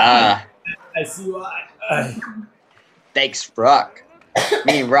 I see why. Thanks, Rock.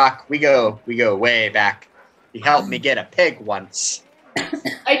 Me and Rock, we go way back. He helped me get a pig once.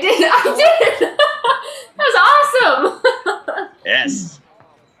 I did. That was awesome. Yes.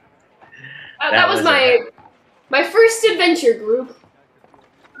 That was my first adventure group.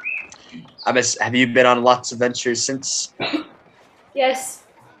 Have you been on lots of adventures since? Yes.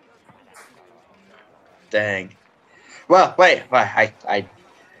 Dang. Well, wait. I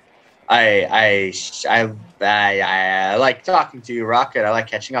like talking to you, Rocket. I like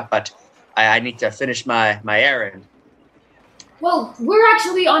catching up, but I need to finish my errand. Well, we're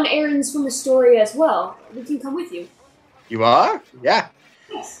actually on errands from Astoria as well. We can come with you. You are? Yeah.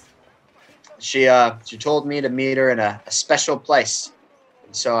 Yes. She told me to meet her in a special place,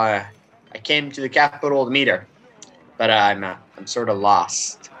 so I came to the capital to meet her, but I'm sort of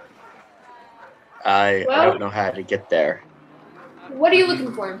lost. I don't know how to get there. What are you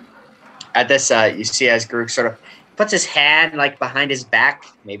looking for? At this, you see as Garuk sort of puts his hand like behind his back,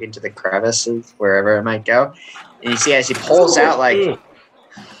 maybe into the crevices, wherever it might go, and you see as he pulls out like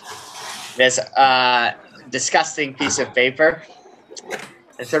this disgusting piece of paper,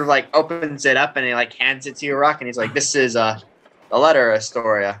 and sort of like opens it up and he like hands it to you, Rock, and he's like, "This is the letter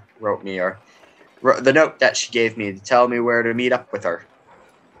Astoria wrote me, or the note that she gave me to tell me where to meet up with her."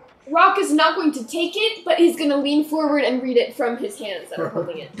 Rock is not going to take it, but he's going to lean forward and read it from his hands that are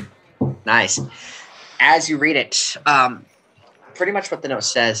holding it. Nice. As you read it, pretty much what the note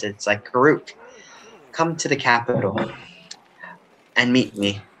says, it's like, Garuk, come to the capital and meet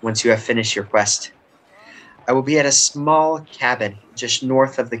me once you have finished your quest. I will be at a small cabin just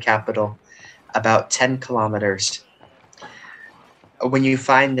north of the capital, about 10 kilometers. When you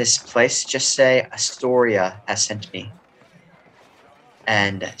find this place, just say Astoria has sent me,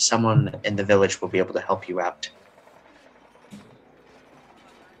 and someone in the village will be able to help you out.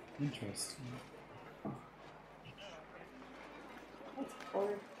 Interesting.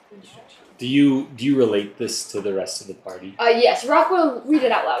 Do you relate this to the rest of the party? Yes, Rock will read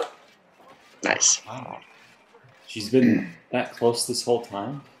it out loud. Nice. Wow. She's been that close this whole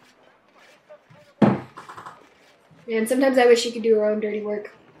time? And sometimes I wish she could do her own dirty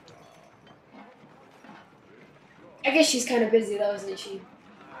work. I guess she's kind of busy though, isn't she?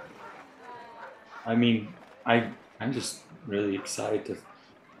 I mean, I'm just really excited to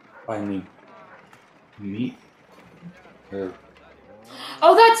finally meet her.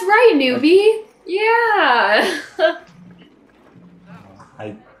 Oh, that's right, newbie. Yeah.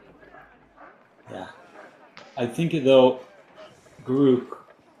 I think though, Garuk,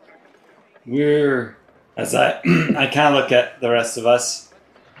 as I kind of look at the rest of us,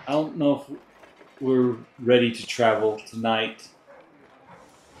 I don't know if we're ready to travel tonight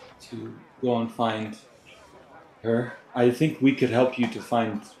to go and find her. I think we could help you to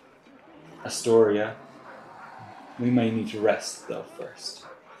find Astoria. We may need to rest though first.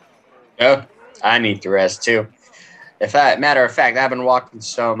 Oh, I need to rest too. Matter of fact, I've been walking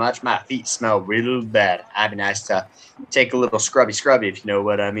so much, my feet smell real bad. I'd be nice to take a little scrubby, if you know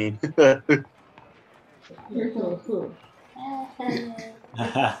what I mean.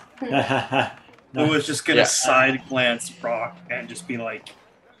 Noah's just gonna side glance Brock and just be like,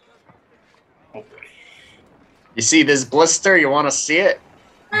 "Oh boy." You see this blister? You want to see it?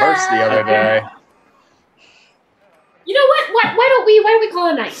 Burst the other day. You know what? Why don't we call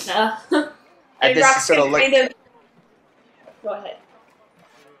it a night? And this Rock's sort of kind look. of. Go ahead.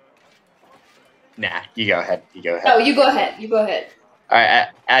 Nah, you go ahead. Oh, you go ahead. All right.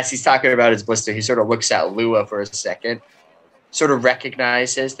 As he's talking about his blister, he sort of looks at Lua for a second, sort of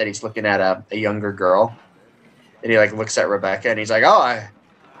recognizes that he's looking at a younger girl, and he like looks at Rebecca, and he's like, "Oh,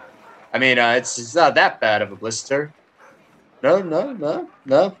 I mean, it's not that bad of a blister. No.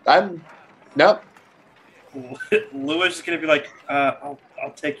 Nope." Louis is gonna be like, I'll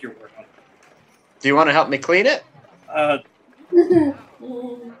take your word on it. Do you want to help me clean it?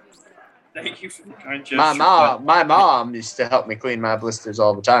 Thank you for the kind gesture. My mom used to help me clean my blisters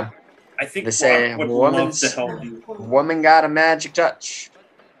all the time. I think They say Brock would love to help you. woman got a magic touch.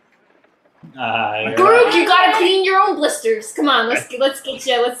 Garuk, you gotta clean your own blisters. Come on, let's get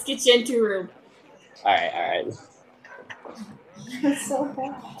you into a room. All right. That's so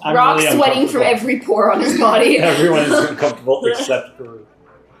bad. I'm Rock's really sweating from every pore on his body. Everyone is uncomfortable except Garuk.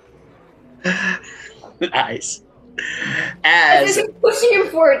 Nice. As he's pushing him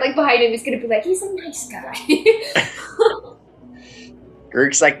forward, like behind him, he's gonna be like, he's a nice guy.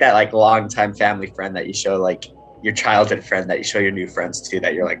 Garuk's like that, like longtime family friend that you show, like your childhood friend that you show your new friends to.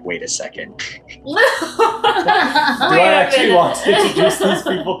 That you're like, wait a second. Do I actually want to introduce these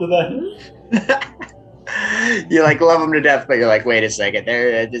people to them? You like love them to death, but you're like, wait a second,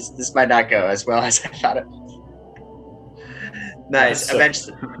 this might not go as well as I thought it. Nice.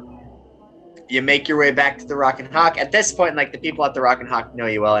 Eventually, you make your way back to the Rock and Hawk. At this point, like the people at the Rock and Hawk know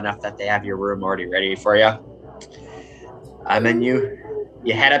you well enough that they have your room already ready for you. And then you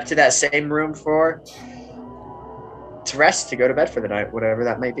head up to that same room to rest, to go to bed for the night, whatever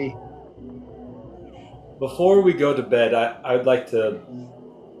that may be. Before we go to bed, I would like to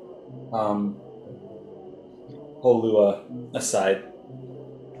pull Lua aside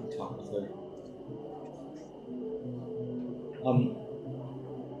and talk with her.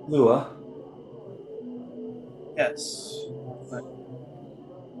 Lua? Yes. But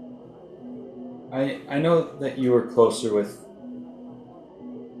I know that you were closer with...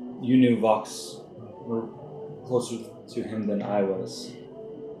 You knew Vox were closer to him than I was.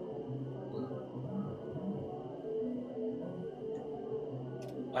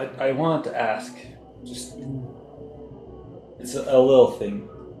 I wanted to ask, just... It's a little thing.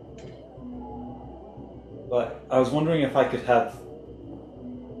 But I was wondering if I could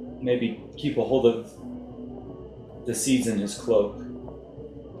maybe keep a hold of the seeds in his cloak.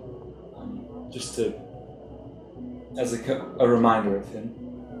 Just as a reminder of him.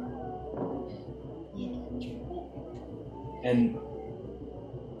 And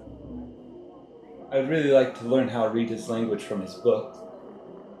I'd really like to learn how to read his language from his book.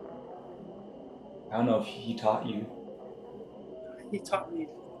 I don't know if he taught you. he taught me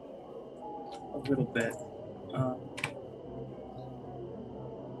a little bit.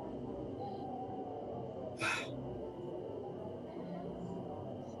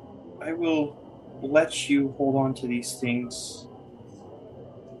 I will let you hold on to these things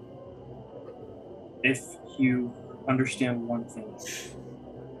if you understand one thing.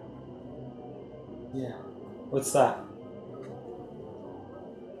 Yeah. What's that?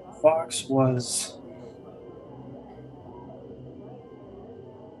 Fox was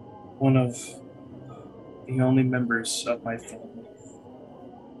one of the only members of my family.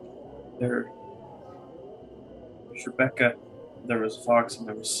 There's Rebecca, there was Fox, and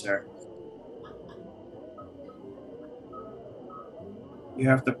there was Sarah. You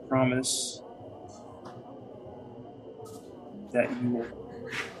have to promise that you will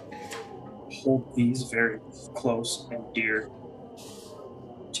hold these very close and dear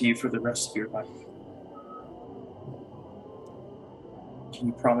to you for the rest of your life. Can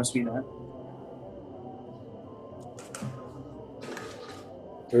you promise me that?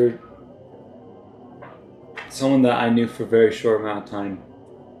 For someone that I knew for a very short amount of time,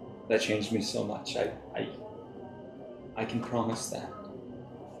 that changed me so much. I can promise that.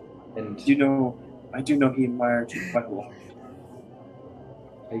 And I do know he admired you quite a lot.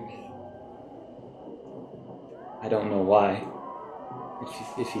 I don't know why.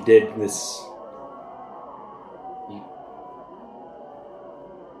 If he did this,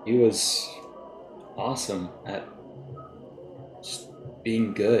 he was awesome at just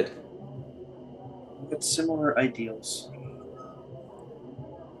being good. We had similar ideals.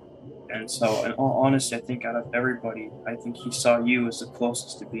 And so, in all honesty, I think out of everybody, I think he saw you as the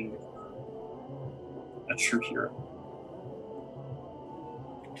closest to being a true hero.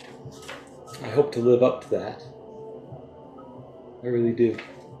 I hope to live up to that. I really do.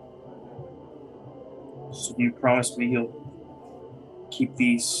 So do you promise me you'll keep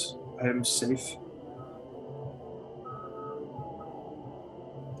these items safe?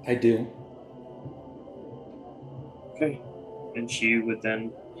 I do. Okay. And she would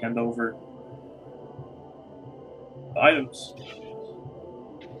then hand over the items.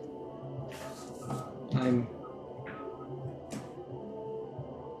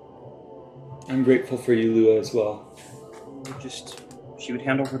 I'm grateful for you, Lua, as well. She would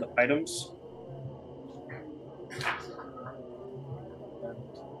hand over the items.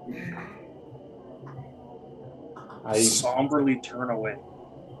 I somberly turn away.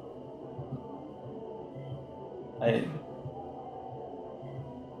 I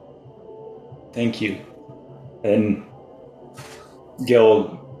thank you. And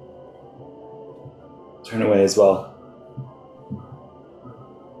Gil turn away as well.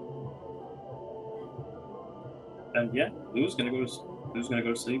 And yeah, Lou's gonna go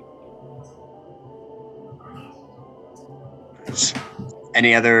to sleep.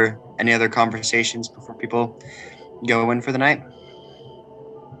 Any other conversations before people go in for the night?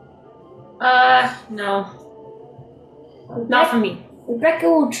 No. Not for me. Rebecca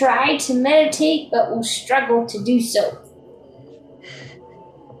will try to meditate, but will struggle to do so.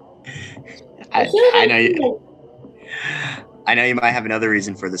 I know you might have another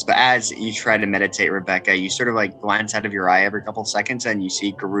reason for this, but as you try to meditate, Rebecca, you sort of like glance out of your eye every couple of seconds and you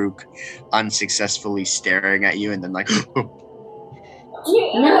see Garuk unsuccessfully staring at you and then like No,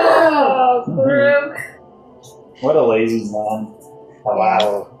 Garuk. What a lazy man. Oh,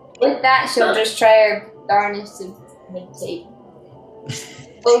 wow. With that, she'll just try her darnest to meditate.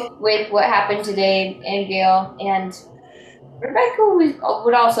 Both with what happened today and Gail, and Rebecca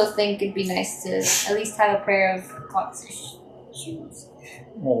would also think it'd be nice to at least have a pair of clocks shoes.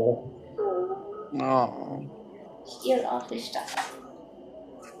 Oh. no. Steal all his stuff.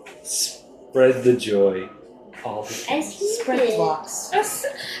 Spread the joy. All the As he Spread did. blocks. The fact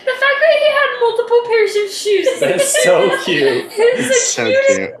that he had multiple pairs of shoes. That's so cute. It's So the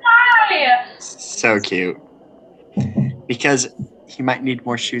cutest guy. So cute. Because he might need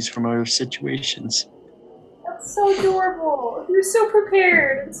more shoes for more situations. That's so adorable. You're so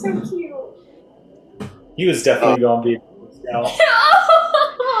prepared. It's so cute. He was definitely going to be a scout.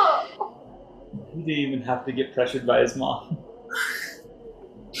 He didn't even have to get pressured by his mom.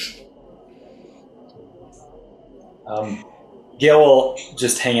 Gail will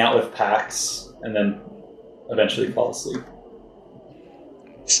just hang out with Pax and then eventually fall asleep.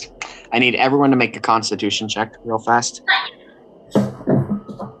 I need everyone to make a constitution check real fast.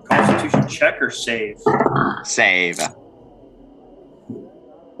 Constitution check or save? Save.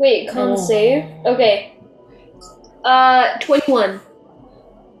 Wait, con save? Okay. 21.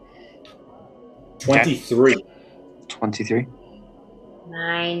 23. 23.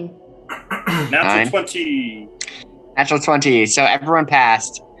 9. Natural Nine. 20. Natural 20. So everyone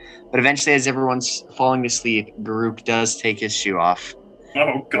passed. But eventually, as everyone's falling to sleep, Garuk does take his shoe off.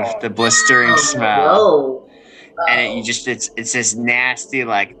 Oh With god. the blistering smell. No. And it's this nasty,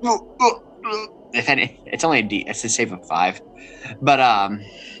 like, if any, it's only it's a save of 5. But,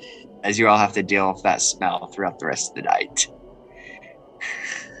 as you all have to deal with that smell throughout the rest of the night.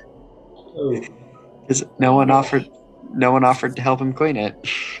 Oh. Because no one offered to help him clean it.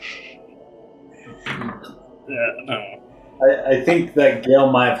 Yeah, no. I think that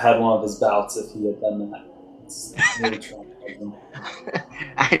Gail might have had one of his bouts if he had done that. It's really traumatizing.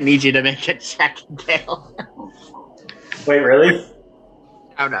 I need you to make a check, Dale. Wait, really?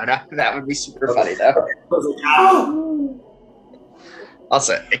 No. That would be super funny, though. I was like, ah!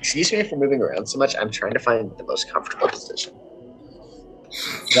 Also, excuse me for moving around so much. I'm trying to find the most comfortable position.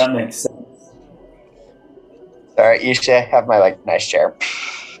 That makes sense. Alright, you should have my, nice chair.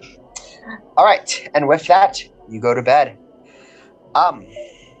 Alright, and with that, you go to bed.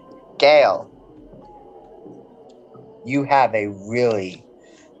 Gail, you have a really,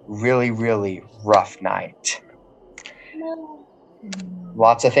 really, really rough night.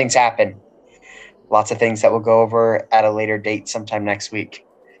 Lots of things happen. Lots of things that we'll go over at a later date sometime next week.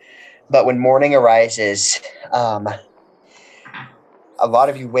 But when morning arises, a lot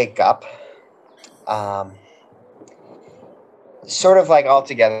of you wake up. Sort of like all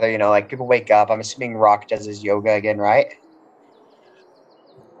together, people wake up. I'm assuming Rock does his yoga again, right?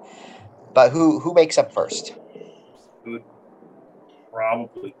 But who wakes up first? It would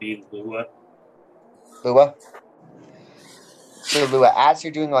probably be Lua. Lua? So Lua, as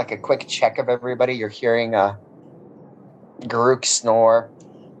you're doing a quick check of everybody, you're hearing Garuk snore,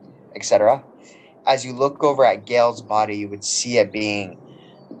 etc. As you look over at Gail's body, you would see it being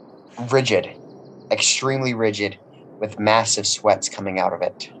rigid, extremely rigid, with massive sweats coming out of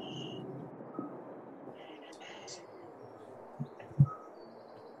it.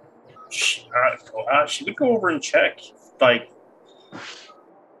 She would go over and check. I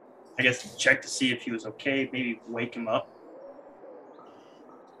guess check to see if he was okay. Maybe wake him up.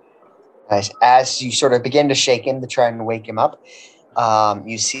 Nice. As you sort of begin to shake him to try and wake him up,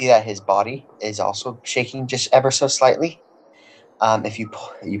 you see that his body is also shaking just ever so slightly. If you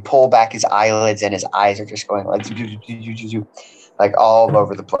pull back his eyelids and his eyes are just going like all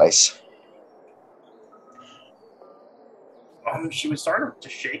over the place. She would start to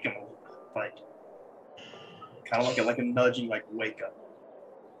shake him a little bit, kind of like a nudging, wake up.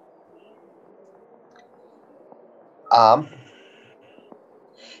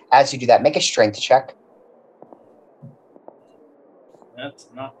 As you do that, make a strength check. That's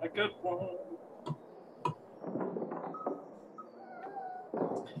not a good one.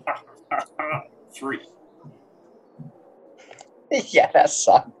 Three. Yeah, that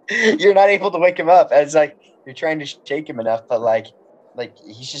sucks. You're not able to wake him up. As like you're trying to shake him enough, but like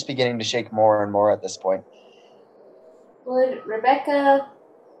he's just beginning to shake more and more at this point. Would Rebecca,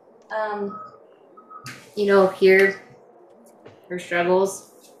 hear her struggles?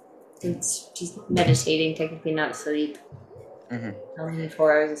 Since she's meditating, technically not asleep. Mm-hmm. Only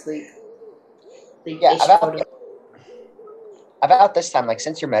 4 hours of sleep. Yeah, about this time, like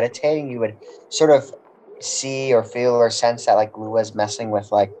since you're meditating, you would sort of see or feel or sense that like Lua's messing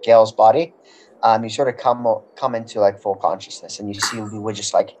with like Gail's body. You sort of come into like full consciousness, and you see Lua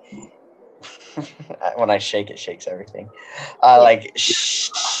just like when I shake, it shakes everything. Like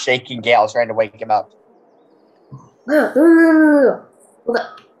shaking Gale, trying to wake him up. No. Hold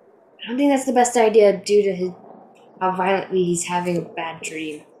up. I don't think that's the best idea due to how violently he's having a bad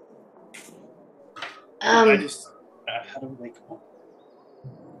dream. I just how do we wake him up?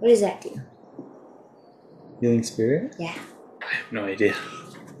 What does that do? Healing spirit? Yeah. I have no idea.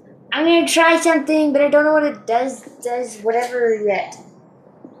 I'm gonna try something, but I don't know what it does whatever yet.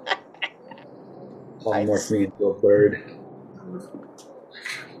 Polymorph me into a bird.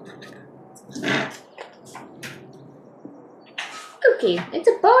 Okay, it's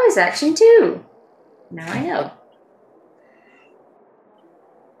a bonus action too. Now I know.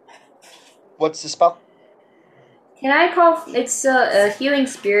 What's the spell? Can I call? It's a healing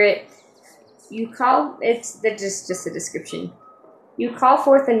spirit. You call it's just a description. You call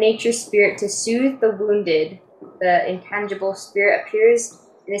forth a nature spirit to soothe the wounded. The intangible spirit appears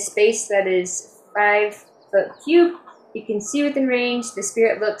in a space that is 5 foot cube. You can see within range. The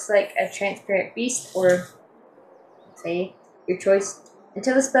spirit looks like a transparent beast, or say your choice.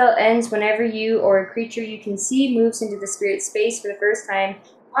 Until the spell ends, whenever you or a creature you can see moves into the spirit's space for the first time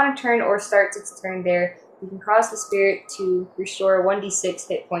on a turn or starts its turn there, you can cause the spirit to restore 1d6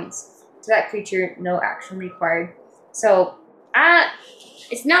 hit points to that creature, no action required. So,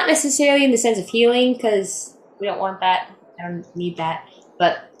 it's not necessarily in the sense of healing, because we don't want that. I don't need that.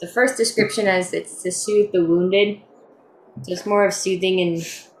 But the first description as it's to soothe the wounded. So it's more of soothing and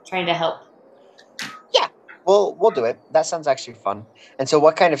trying to help. Yeah, we'll do it. That sounds actually fun. And so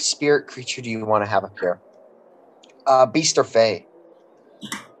what kind of spirit creature do you want to have up here? Beast or fae?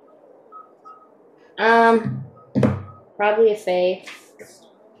 Probably a fae.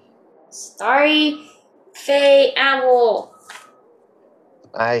 Sorry, fae owl.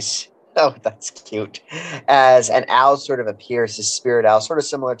 Nice. Oh, that's cute. As an owl sort of appears, a spirit owl, sort of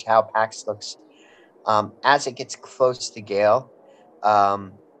similar to how Pax looks. As it gets close to Gale,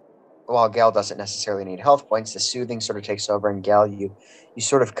 while Gale doesn't necessarily need health points, the soothing sort of takes over, and Gale, you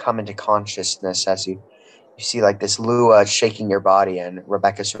sort of come into consciousness as you see like this Lua shaking your body, and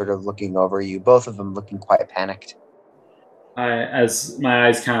Rebecca sort of looking over you, both of them looking quite panicked. As my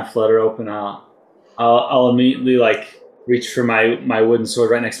eyes kind of flutter open, I'll immediately like reach for my wooden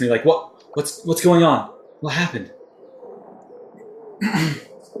sword right next to me. Like, what's going on? What happened? Can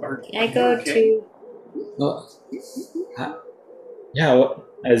I go to? Yeah.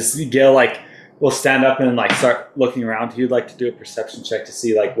 As Gil like will stand up and like start looking around, he'd like to do a perception check to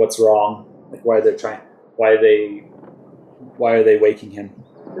see like what's wrong, like why are they waking him?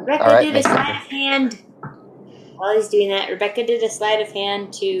 Rebecca did a sleight of hand. While he's doing that, Rebecca did a sleight of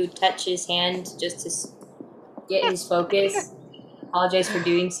hand to touch his hand just to get his focus. Apologize for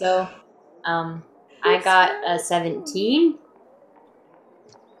doing so. I got a 17.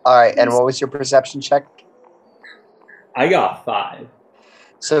 All right, and what was your perception check? I got 5.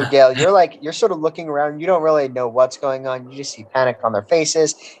 So, Gail, you're sort of looking around. You don't really know what's going on. You just see panic on their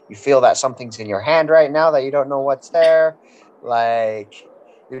faces. You feel that something's in your hand right now that you don't know what's there. Like,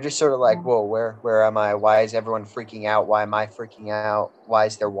 you're just sort of like, whoa, where am I? Why is everyone freaking out? Why am I freaking out? Why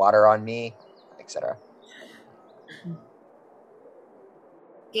is there water on me? Etc.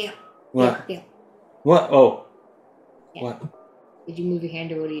 Yeah. What? Yeah. What? Oh. Yeah. What? Did you move your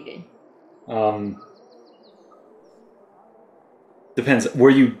hand or what are you doing? Depends. Were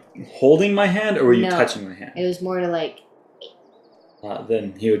you holding my hand or were you touching my hand? It was more to like.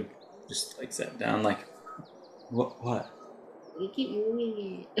 Then he would just like sit down, like, what? You keep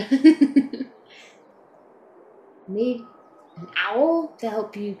moving it. Need an owl to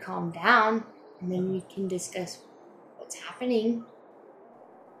help you calm down, and then we can discuss what's happening.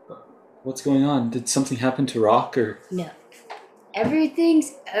 What's going on? Did something happen to Rock or? No.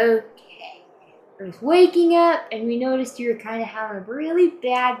 Everything's okay. I was waking up and we noticed you were kind of having a really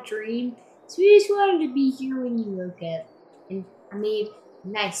bad dream. So we just wanted to be here when you woke up. And I made a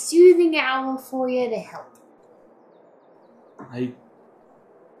nice soothing owl for you to help. I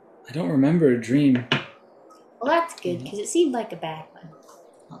don't remember a dream. Well, that's good, because it seemed like a bad one.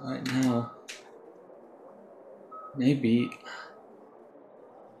 Not right now. Maybe.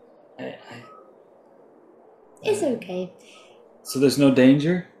 It's okay. So there's no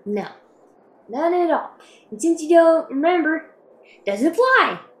danger? No. None at all. And since you don't remember, it doesn't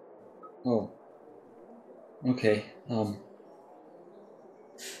apply. Oh. Okay. Well,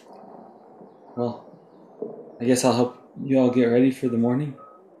 I guess I'll help you all get ready for the morning.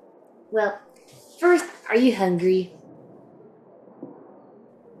 Well, first, are you hungry?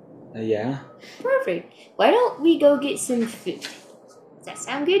 Yeah. Perfect. Why don't we go get some food? Does that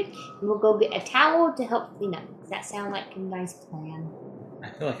sound good? And we'll go get a towel to help clean up. Does that sound like a nice plan? I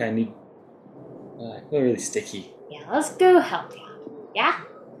feel like I feel really sticky. Yeah, let's go help you. Yeah?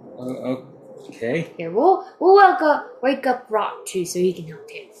 Okay. Here, we'll wake up Rock too so he can help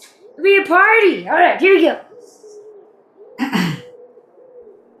you. It'll be a party! Alright, here we go.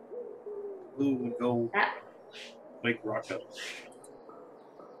 Blue would go wake Rock up.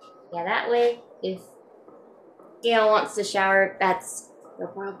 Yeah, that way, if Gail wants to shower, that's no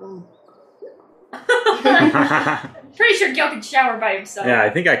problem. Pretty sure Gil can shower by himself. Yeah, I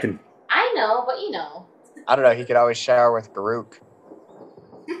think I can. I know, but you know. I don't know. He could always shower with Garuk.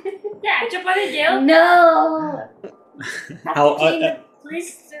 Yeah, jump on it, Gil. No! I'll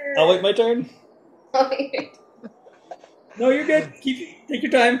wait my turn. No, you're good. Take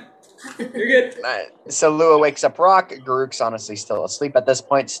your time. You're good. So Lua wakes up Rock. Garuk's honestly still asleep at this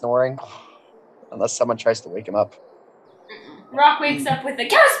point, snoring. Unless someone tries to wake him up. Rock wakes up with a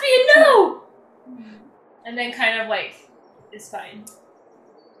Caspian, no! And then kind of like, is fine.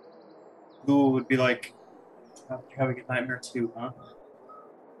 Lua would be like, you're having a nightmare too, huh?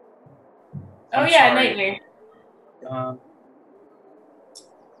 Oh I'm yeah, sorry. nightmare.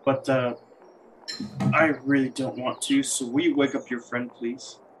 But I really don't want to, so will you wake up your friend,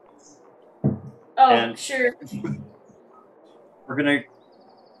 please? Oh, And- sure. We're gonna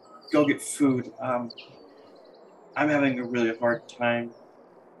go get food. I'm having a really hard time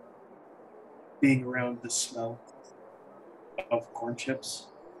being around the smell of corn chips.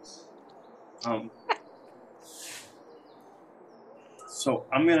 So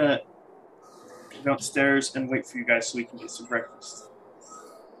I'm gonna go upstairs and wait for you guys so we can get some breakfast.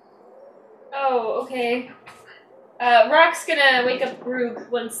 Oh, okay. Rock's gonna wake up Groog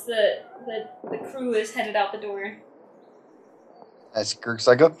once the crew is headed out the door. As Garuk's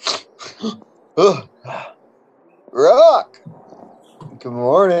like, oh, Rock! Good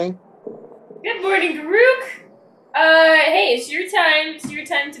morning. Good morning, Groog. Hey, it's your time. It's your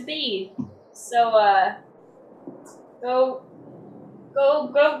time to bathe. So, go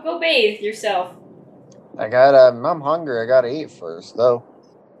bathe yourself. I'm hungry. I gotta eat first, though.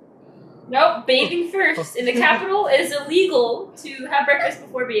 Nope, bathing first. In the capital, it is illegal to have breakfast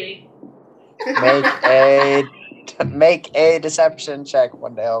before bathing. Make a deception check.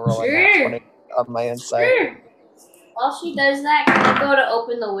 One day I'll roll a nat Sure. 20 on my insight. Sure. While she does that, can I go to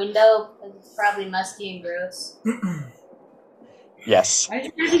open the window? Because it's probably musty and gross. Yes. Why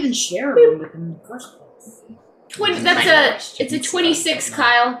did you guys even share a room with him in the first place? It's a 26,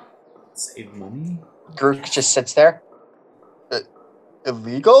 Kyle. Save money? Garuk just sits there.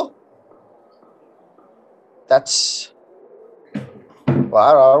 Illegal? That's... Well,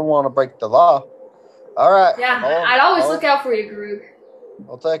 I don't want to break the law. All right. Yeah, I'd always look out for you, Groog.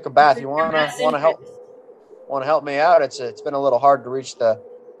 I'll take a bath. You wanna help me out? It's been a little hard to reach my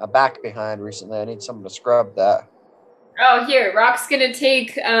back behind recently. I need someone to scrub that. Oh, here, Rock's gonna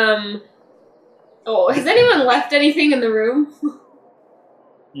take, Oh, has anyone left anything in the room?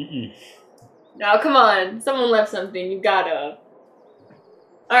 Mm-mm. No, come on. Someone left something. You gotta.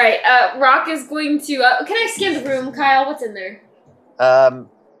 Alright, Rock is going to, can I scan the room, Kyle? What's in there?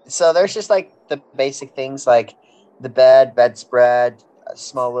 So there's just like the basic things like the bedspread, a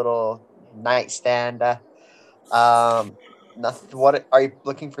small little nightstand. Nothing. What are you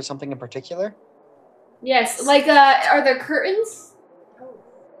looking for? Something in particular? Yes, like, are there curtains?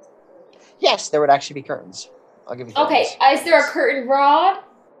 Yes, there would actually be curtains. I'll give you curtains. Okay, is there a curtain rod?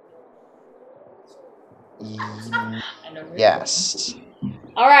 Yes.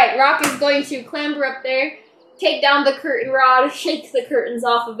 Alright, Rock is going to clamber up there, take down the curtain rod, shake the curtains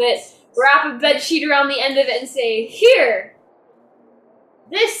off of it, wrap a bed sheet around the end of it, and say, "Here!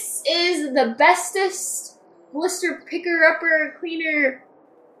 This is the bestest blister picker-upper cleaner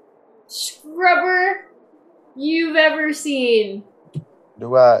scrubber you've ever seen."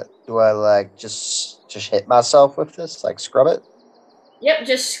 Do I like just hit myself with this? Like scrub it? Yep,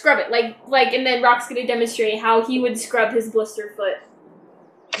 just scrub it. And then Rock's gonna demonstrate how he would scrub his blister foot.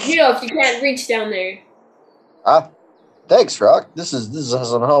 You know, if you can't reach down there. Thanks, Rock. This is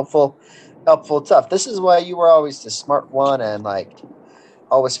some helpful stuff. This is why you were always the smart one and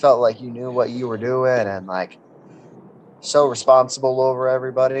always felt like you knew what you were doing and so responsible over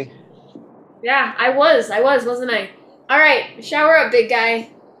everybody. Yeah, I was, wasn't I? Alright, shower up, big guy.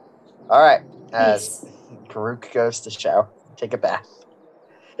 Alright. As Karuk goes to shower, take a bath.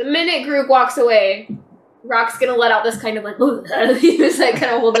 The minute Groot walks away, Rock's gonna let out this kind of he was kind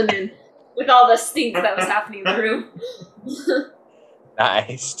of holding in with all the stink that was happening in the room.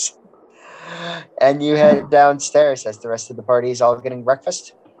 Nice. And you head downstairs as the rest of the party is all getting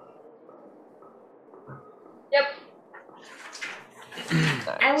breakfast? Yep. Nice.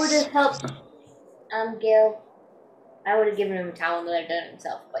 I would have helped Gil. I would have given him a towel and let him done it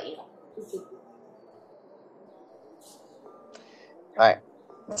himself, but Alright.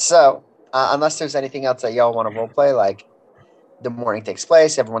 So, unless there's anything else that y'all want to roleplay, the morning takes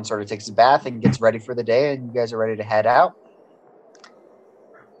place, everyone sort of takes a bath and gets ready for the day, and you guys are ready to head out.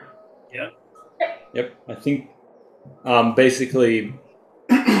 Yep. I think basically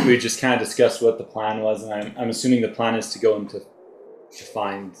we just kind of discussed what the plan was, and I'm assuming the plan is to go into to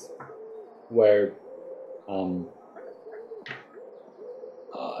find where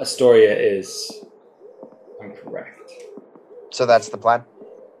Astoria is. I'm correct. So that's the plan?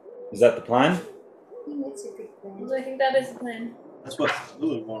 Is that the plan? I think that is the plan. That's what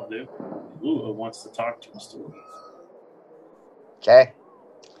Lulu want to do. Lulu wants to talk to us too. Okay.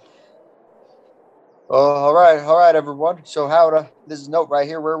 All right, everyone. So this is a note right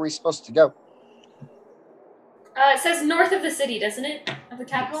here. Where are we supposed to go? It says north of the city, doesn't it? Of the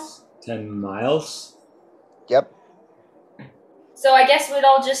capital? 10 miles? Yep. So I guess we'd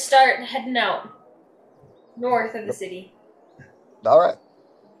all just start heading out. North of the city. All right.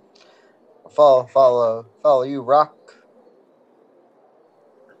 Follow you, Rock.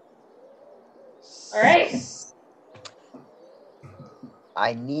 All right.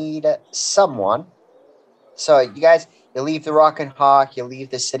 I need someone. So you guys, you leave the Rock and Hawk, you leave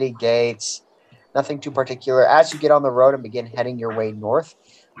the city gates. Nothing too particular. As you get on the road and begin heading your way north,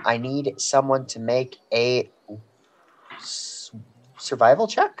 I need someone to make a survival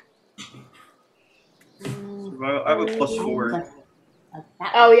check. I have a +4.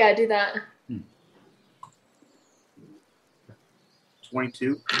 Oh yeah, do that.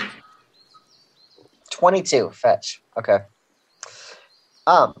 22. 22, fetch. Okay.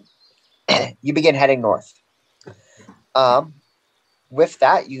 You begin heading north. With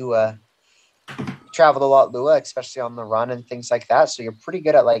that, you traveled a lot, Lua, especially on the run and things like that. So you're pretty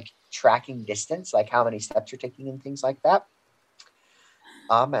good at tracking distance, how many steps you're taking and things like that.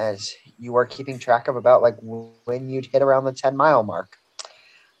 As you are keeping track of about when you'd hit around the 10-mile mark.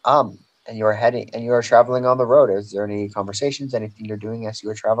 And you are traveling on the road. Is there any conversations, anything you're doing as you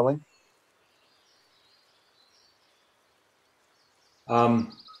are traveling?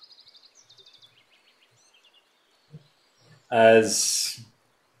 As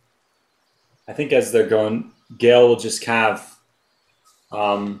they're going, Gale will just kind of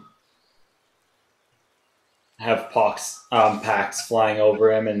have packs flying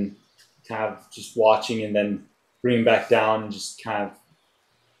over him and kind of just watching and then bringing back down and just kind of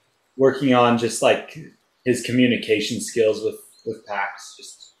working on just his communication skills with packs,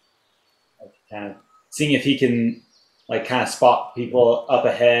 just kind of seeing if he can kind of spot people up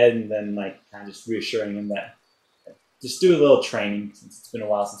ahead and then kind of just reassuring him that just do a little training, since it's been a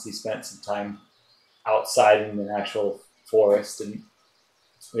while since he spent some time outside in an actual forest, and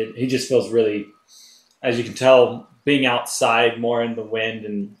he just feels really, as you can tell, being outside more in the wind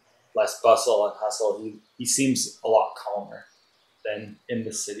and less bustle and hustle, he seems a lot calmer than in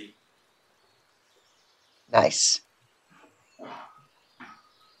the city. Nice.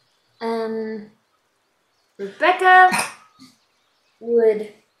 Rebecca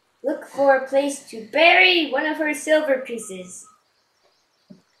would look for a place to bury one of her silver pieces.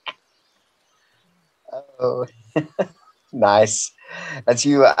 Oh, nice. As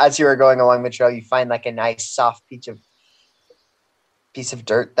you are going along the trail, you find a nice soft piece of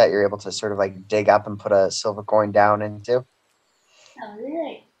dirt that you're able to sort of dig up and put a silver coin down into. Oh,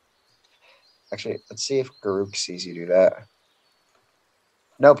 really? Actually, let's see if Garuk sees you do that.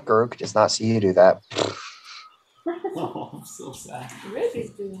 Nope, Garuk does not see you do that. Oh, I'm so sad. Rick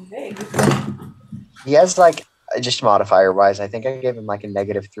is doing very good. He has just modifier wise, I think I gave him a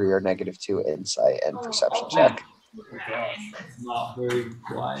 -3 or -2 insight and perception check. Oh my gosh, it's not very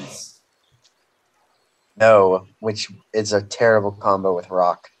wise. No, which is a terrible combo with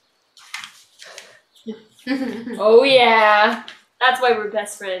Rock. Oh yeah. That's why we're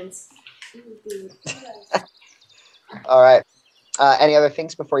best friends. All right. Any other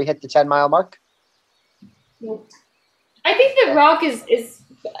things before you hit the 10-mile mark? Nope. I think that Rock is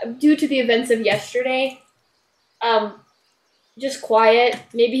due to the events of yesterday. Just quiet.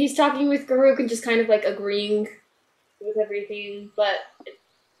 Maybe he's talking with Garuk and just kind of like agreeing with everything, but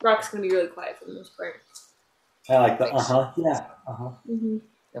Rock's gonna be really quiet for the most part. Kind of like the yeah, Mm-hmm.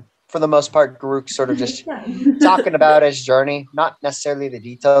 For the most part, Garuk's sort of just talking about his journey, not necessarily the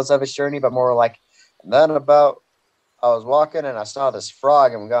details of his journey, but more like, and then I was walking and I saw this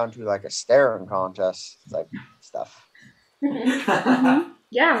frog and we got into like a staring contest, like stuff. Mm-hmm.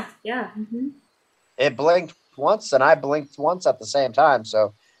 Yeah. Mm-hmm. It blinked once and I blinked once at the same time,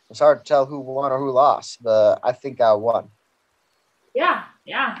 so it's hard to tell who won or who lost, but I think I won. Yeah.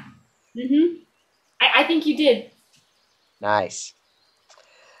 Mm-hmm. I think you did. Nice.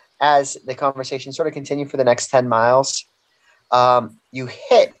 As the conversation sort of continued for the next 10 miles, you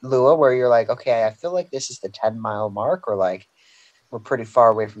hit Lua where you're like, okay, I feel like this is the 10-mile mark, or like we're pretty far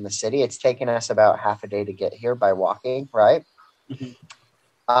away from the city. It's taken us about half a day to get here by walking, right? Mm-hmm.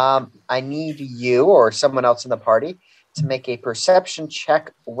 I need you or someone else in the party to make a perception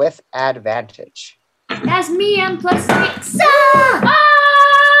check with advantage. That's me. I'm +6.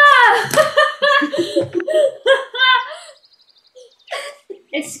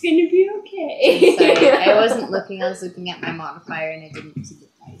 It's gonna be okay. Sorry, I wasn't looking. I was looking at my modifier and I didn't see the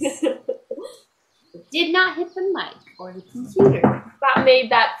dice. It did not hit the mic or the computer. That made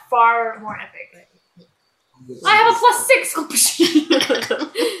that far more epic. I have a +6.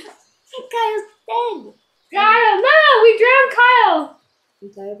 Kyle's dead. Kyle, no, we drowned Kyle.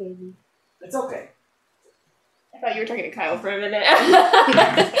 I'm sorry, baby. It's okay. I thought you were talking to Kyle for a minute. I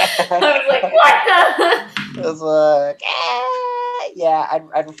was like, what the? It was like, yeah,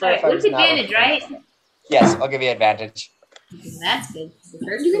 I'd prefer if I was What's not advantage, looking. right? Yes, I'll give you advantage. That's good. The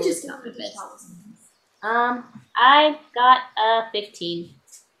first You can roll just is count the best. it. I got 15.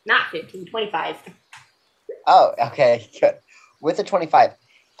 Not 15, 25. Oh, okay, good. With a 25,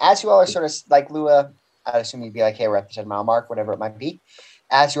 as you all are sort of like Lua, I'd assume you'd be like, hey, we're at the 10-mile mark, whatever it might be.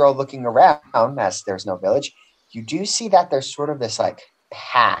 As you're all looking around, as there's no village, you do see that there's sort of this like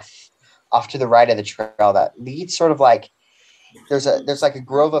path off to the right of the trail that leads sort of like there's like a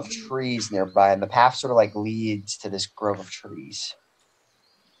grove of trees nearby, and the path sort of like leads to this grove of trees.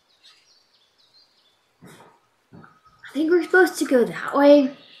 I think we're supposed to go that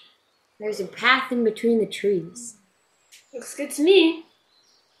way. There's a path in between the trees. Looks good to me.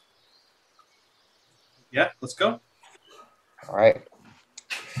 Yeah, let's go. All right.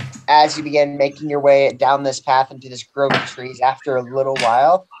 As you begin making your way down this path into this grove of trees, after a little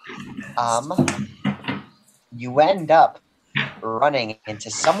while, you end up running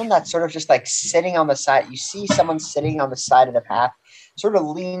into someone that's sort of just like sitting on the side. You see someone sitting on the side of the path, sort of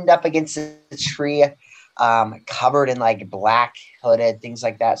leaned up against the tree, covered in like black, hooded, things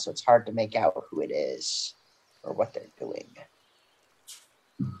like that. So it's hard to make out who it is or what they're doing.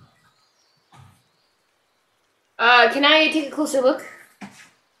 Can I take a closer look?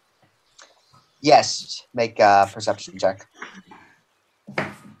 Yes, make a perception check.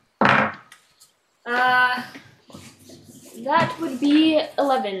 That would be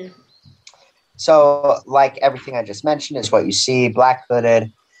 11. So, like everything I just mentioned, is what you see: black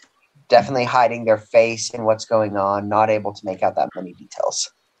hooded, definitely hiding their face and what's going on, not able to make out that many details.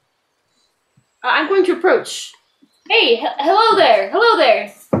 I'm going to approach. Hey, hello there. Hello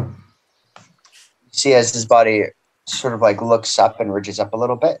there. You see as his body sort of like looks up and ridges up a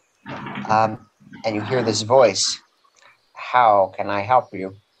little bit, and you hear this voice. How can I help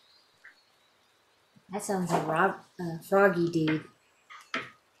you? That sounds like Froggy dude.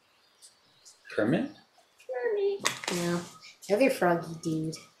 Kermit? No, other Froggy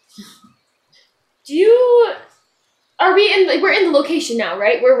dude. Are we in? We're in the location now,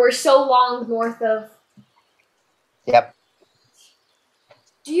 right? Where we're so long north of. Yep.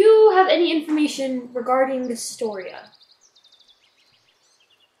 Do you have any information regarding the Storia?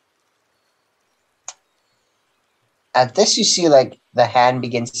 At this, you see like the hand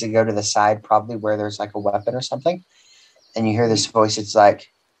begins to go to the side, probably where there's like a weapon or something, and you hear this voice. It's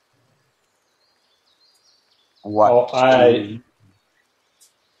like, "What?" I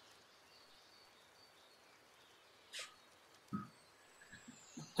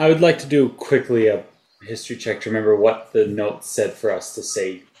would like to do quickly a history check to remember what the note said for us to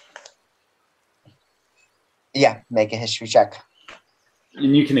say. Yeah, make a history check.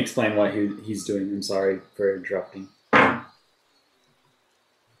 And you can explain what he's doing. I'm sorry for interrupting.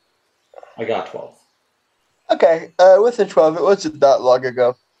 I got 12. Okay, with the 12, it wasn't that long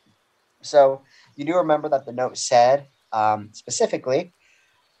ago. So you do remember that the note said Specifically,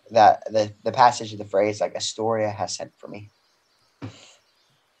 that the passage of the phrase, like, Astoria has sent for me.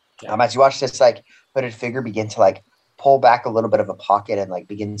 As you watch this, like, hooded figure begin to, like, pull back a little bit of a pocket and, like,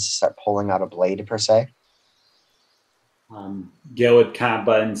 begins to start pulling out a blade, per se. Gil would kind of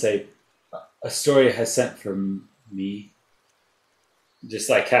butt and say, Astoria has sent for me. Just,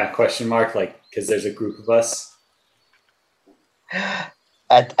 like, kind of question mark, like, because there's a group of us.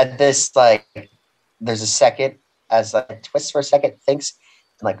 At this, like, there's a second, as, like, twists for a second, thinks,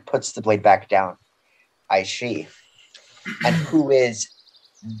 and, like, puts the blade back down. I see. And who is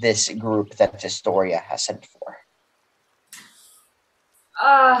this group that Astoria has sent for?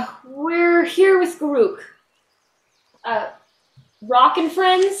 We're here with Garuk. Rock and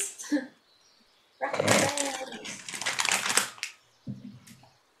friends? Rock and friends.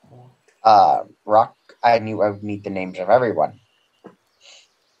 Rock, I knew I would need the names of everyone.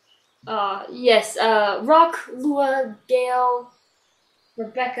 Yes, Rock, Lua, Gale,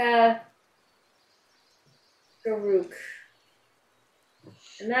 Rebecca, Garuk.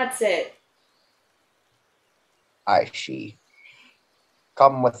 And that's it. I see.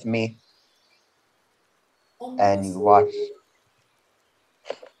 Come with me, and you watch.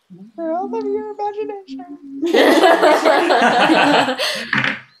 World of your imagination.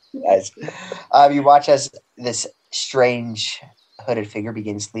 Yes. You watch as this strange hooded figure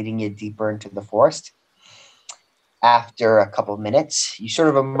begins leading you deeper into the forest. After a couple of minutes, you sort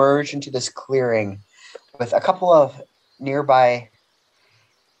of emerge into this clearing with a couple of nearby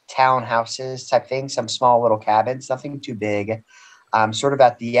townhouses type things, some small little cabins, nothing too big. Sort of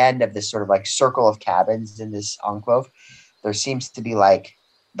at the end of this sort of like circle of cabins in this enclave, there seems to be like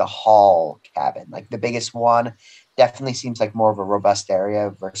the hall cabin. Like the biggest one definitely seems like more of a robust area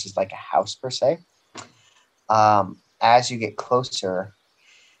versus like a house per se. As you get closer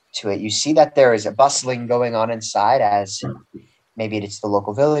to it, you see that there is a bustling going on inside, as maybe it's the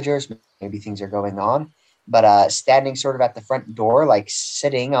local villagers, maybe things are going on. But standing sort of at the front door, like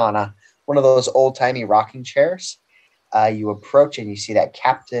sitting on one of those old-timey rocking chairs, you approach and you see that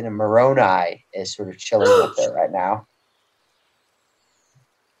Captain Moroni is sort of chilling up there right now.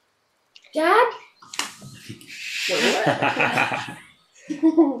 Dad?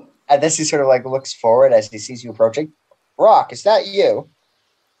 And this he sort of like looks forward as he sees you approaching. Rock, is that you?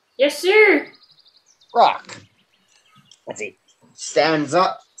 Yes, sir. Rock. As he stands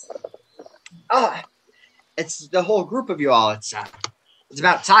up. It's the whole group of you all. It's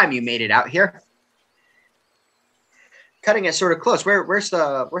about time you made it out here. Cutting it sort of close. Where's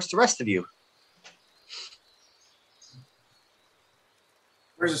the rest of you?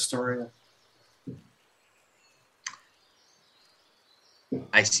 Where's Astoria?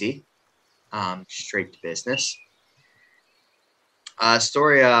 I see. Straight to business.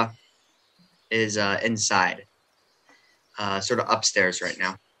 Astoria is inside. Sort of upstairs right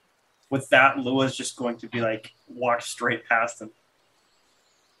now. With that, Lua's just going to be like, walk straight past him.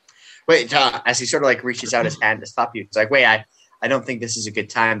 Wait, as he sort of like reaches out his hand to stop you. It's like, wait, I don't think this is a good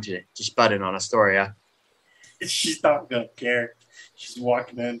time to just butt in on Astoria. She's not going to care. She's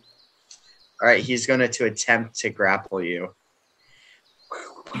walking in. All right, he's going to attempt to grapple you.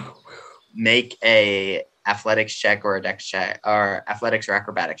 Make a athletics check or a dex check, or athletics or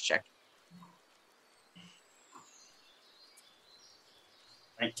acrobatics check.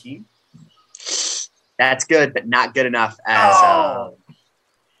 19. That's good, but not good enough. As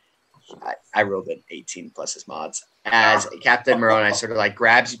I rolled an 18 plus his mods. As Captain Moroni sort of like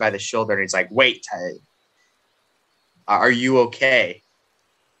grabs you by the shoulder and he's like, "Wait, are you okay?"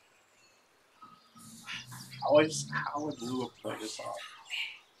 How would Lua play this off?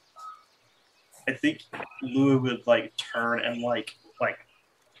 I think Lua would like turn and like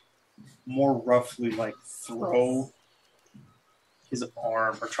more roughly like throw his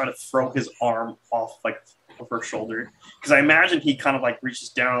arm, or try to throw his arm off like of her shoulder, because I imagine he kind of like reaches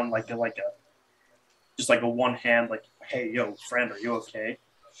down like a just like a one hand, like, "Hey, yo, friend, are you okay?"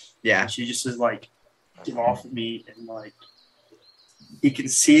 Yeah. And she just is like, "Get off of me," and like he can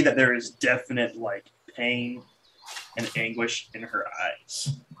see that there is definite like pain and anguish in her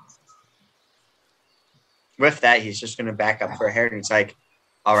eyes. With that, he's just going to back up for a hair, and he's like,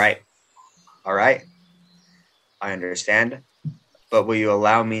 all right, I understand, but will you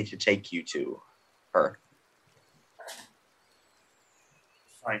allow me to take you to her?"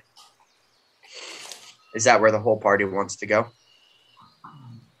 Fine. Is that where the whole party wants to go?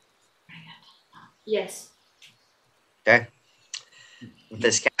 Yes. Okay.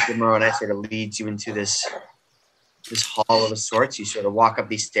 This Captain Moroni sort of leads you into this hall of sorts. You sort of walk up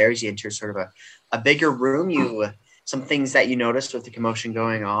these stairs. You enter sort of a bigger room. Some things that you notice with the commotion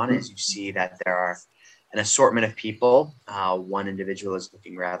going on is you see that there are an assortment of people. One individual is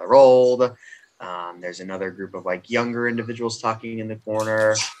looking rather old. There's another group of like younger individuals talking in the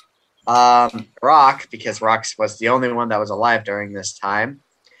corner. Rock, because Rock was the only one that was alive during this time.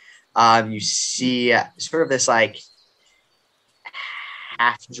 You see sort of this like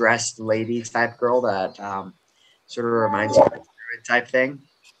half-dressed lady type girl that sort of reminds you of a druid type thing.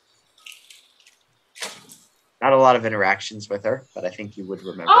 Not a lot of interactions with her, but I think you would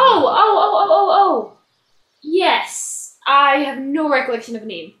remember. Oh! Yes, I have no recollection of a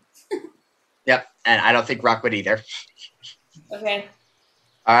name. Yep, and I don't think Rock would either. Okay.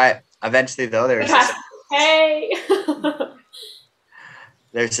 All right. Eventually, though, Hey.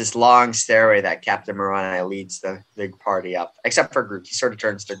 There's this long stairway that Captain Moroni leads the big party up, except for Groot. He sort of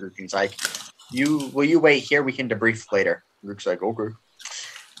turns to Groot and he's like, will you wait here? We can debrief later. Groot's like, okay.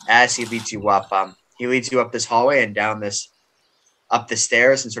 As he leads you up, he leads you up this hallway and up the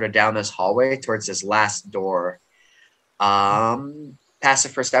stairs and sort of down this hallway towards this last door.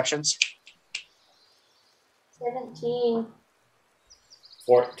 Passive perceptions. 17.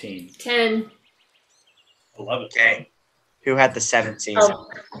 14. 10. 11. Okay. Who had the 17? Oh,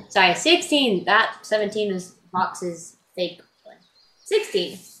 sorry, 16. That 17 was Mox's fake one.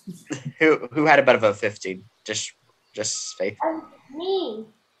 16. Who had a bit of a 15? Just Faith. Me.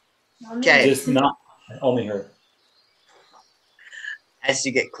 Okay. Just not only her. As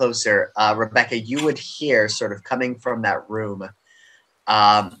you get closer, Rebecca, you would hear sort of coming from that room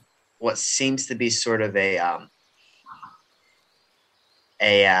what seems to be sort of a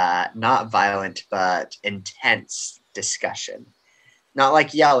not violent but intense discussion. Not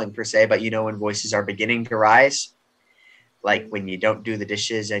like yelling per se, but when voices are beginning to rise, like when you don't do the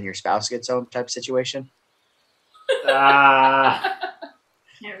dishes and your spouse gets home type situation. Can't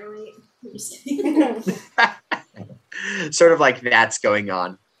relate. Sort of like that's going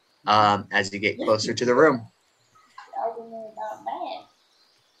on as you get closer to the room.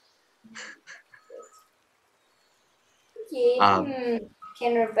 Okay.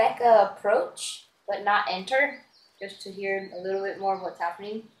 Can Rebecca approach but not enter, just to hear a little bit more of what's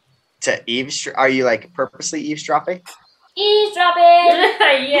happening? To eavesdrop? Are you like purposely eavesdropping? Eavesdropping.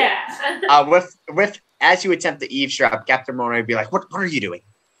 Yeah. With as you attempt to eavesdrop, Captain Mona would be like, "What are you doing?"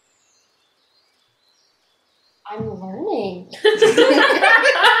 I'm learning.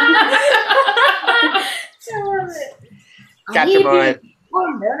 Captain Mona. Don't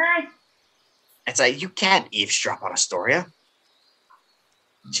I? It's like, you can't eavesdrop on Astoria.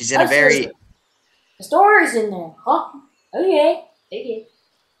 She's in a very... The story's in there, huh? Okay.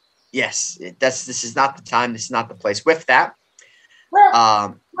 Yes, this is not the time. This is not the place. With that...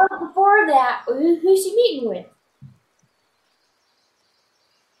 Well, before that, who's she meeting with?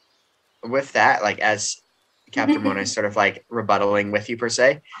 With that, like, as Captain Mona is sort of, like, rebuttaling with you, per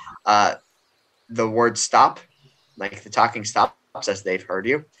se, the words stop. Like, the talking stops as they've heard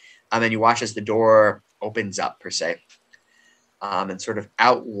you. And then you watch as the door opens up, per se. And sort of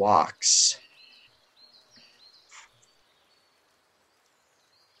out walks.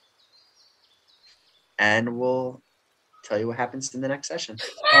 And we'll tell you what happens in the next session.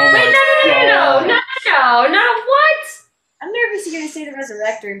 Oh Wait, no, not what? I'm nervous you're going to say the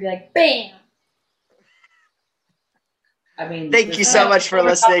Resurrector and be like, bam! I mean, Thank you so much for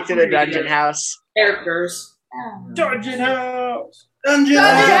listening to the Dungeon House. Characters. Dungeon House! Dungeon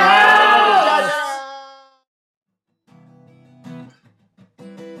House!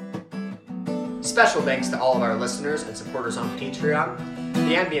 Special thanks to all of our listeners and supporters on Patreon.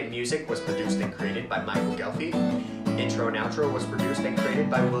 The ambient music was produced and created by Michael Gelfi. Intro and outro was produced and created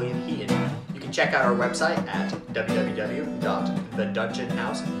by William Heaton. You can check out our website at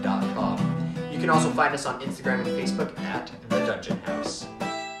www.thedungeonhouse.com. You can also find us on Instagram and Facebook at The Dungeon House.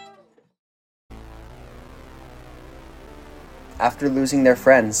 After losing their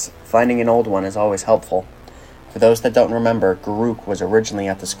friends, finding an old one is always helpful. For those that don't remember, Garuk was originally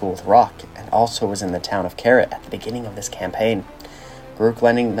at the school with Rock, and also was in the town of Carrot at the beginning of this campaign. Garuk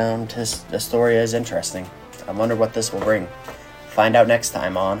lending them to Astoria is interesting. I wonder what this will bring. Find out next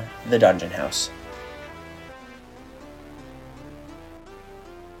time on The Dungeon House.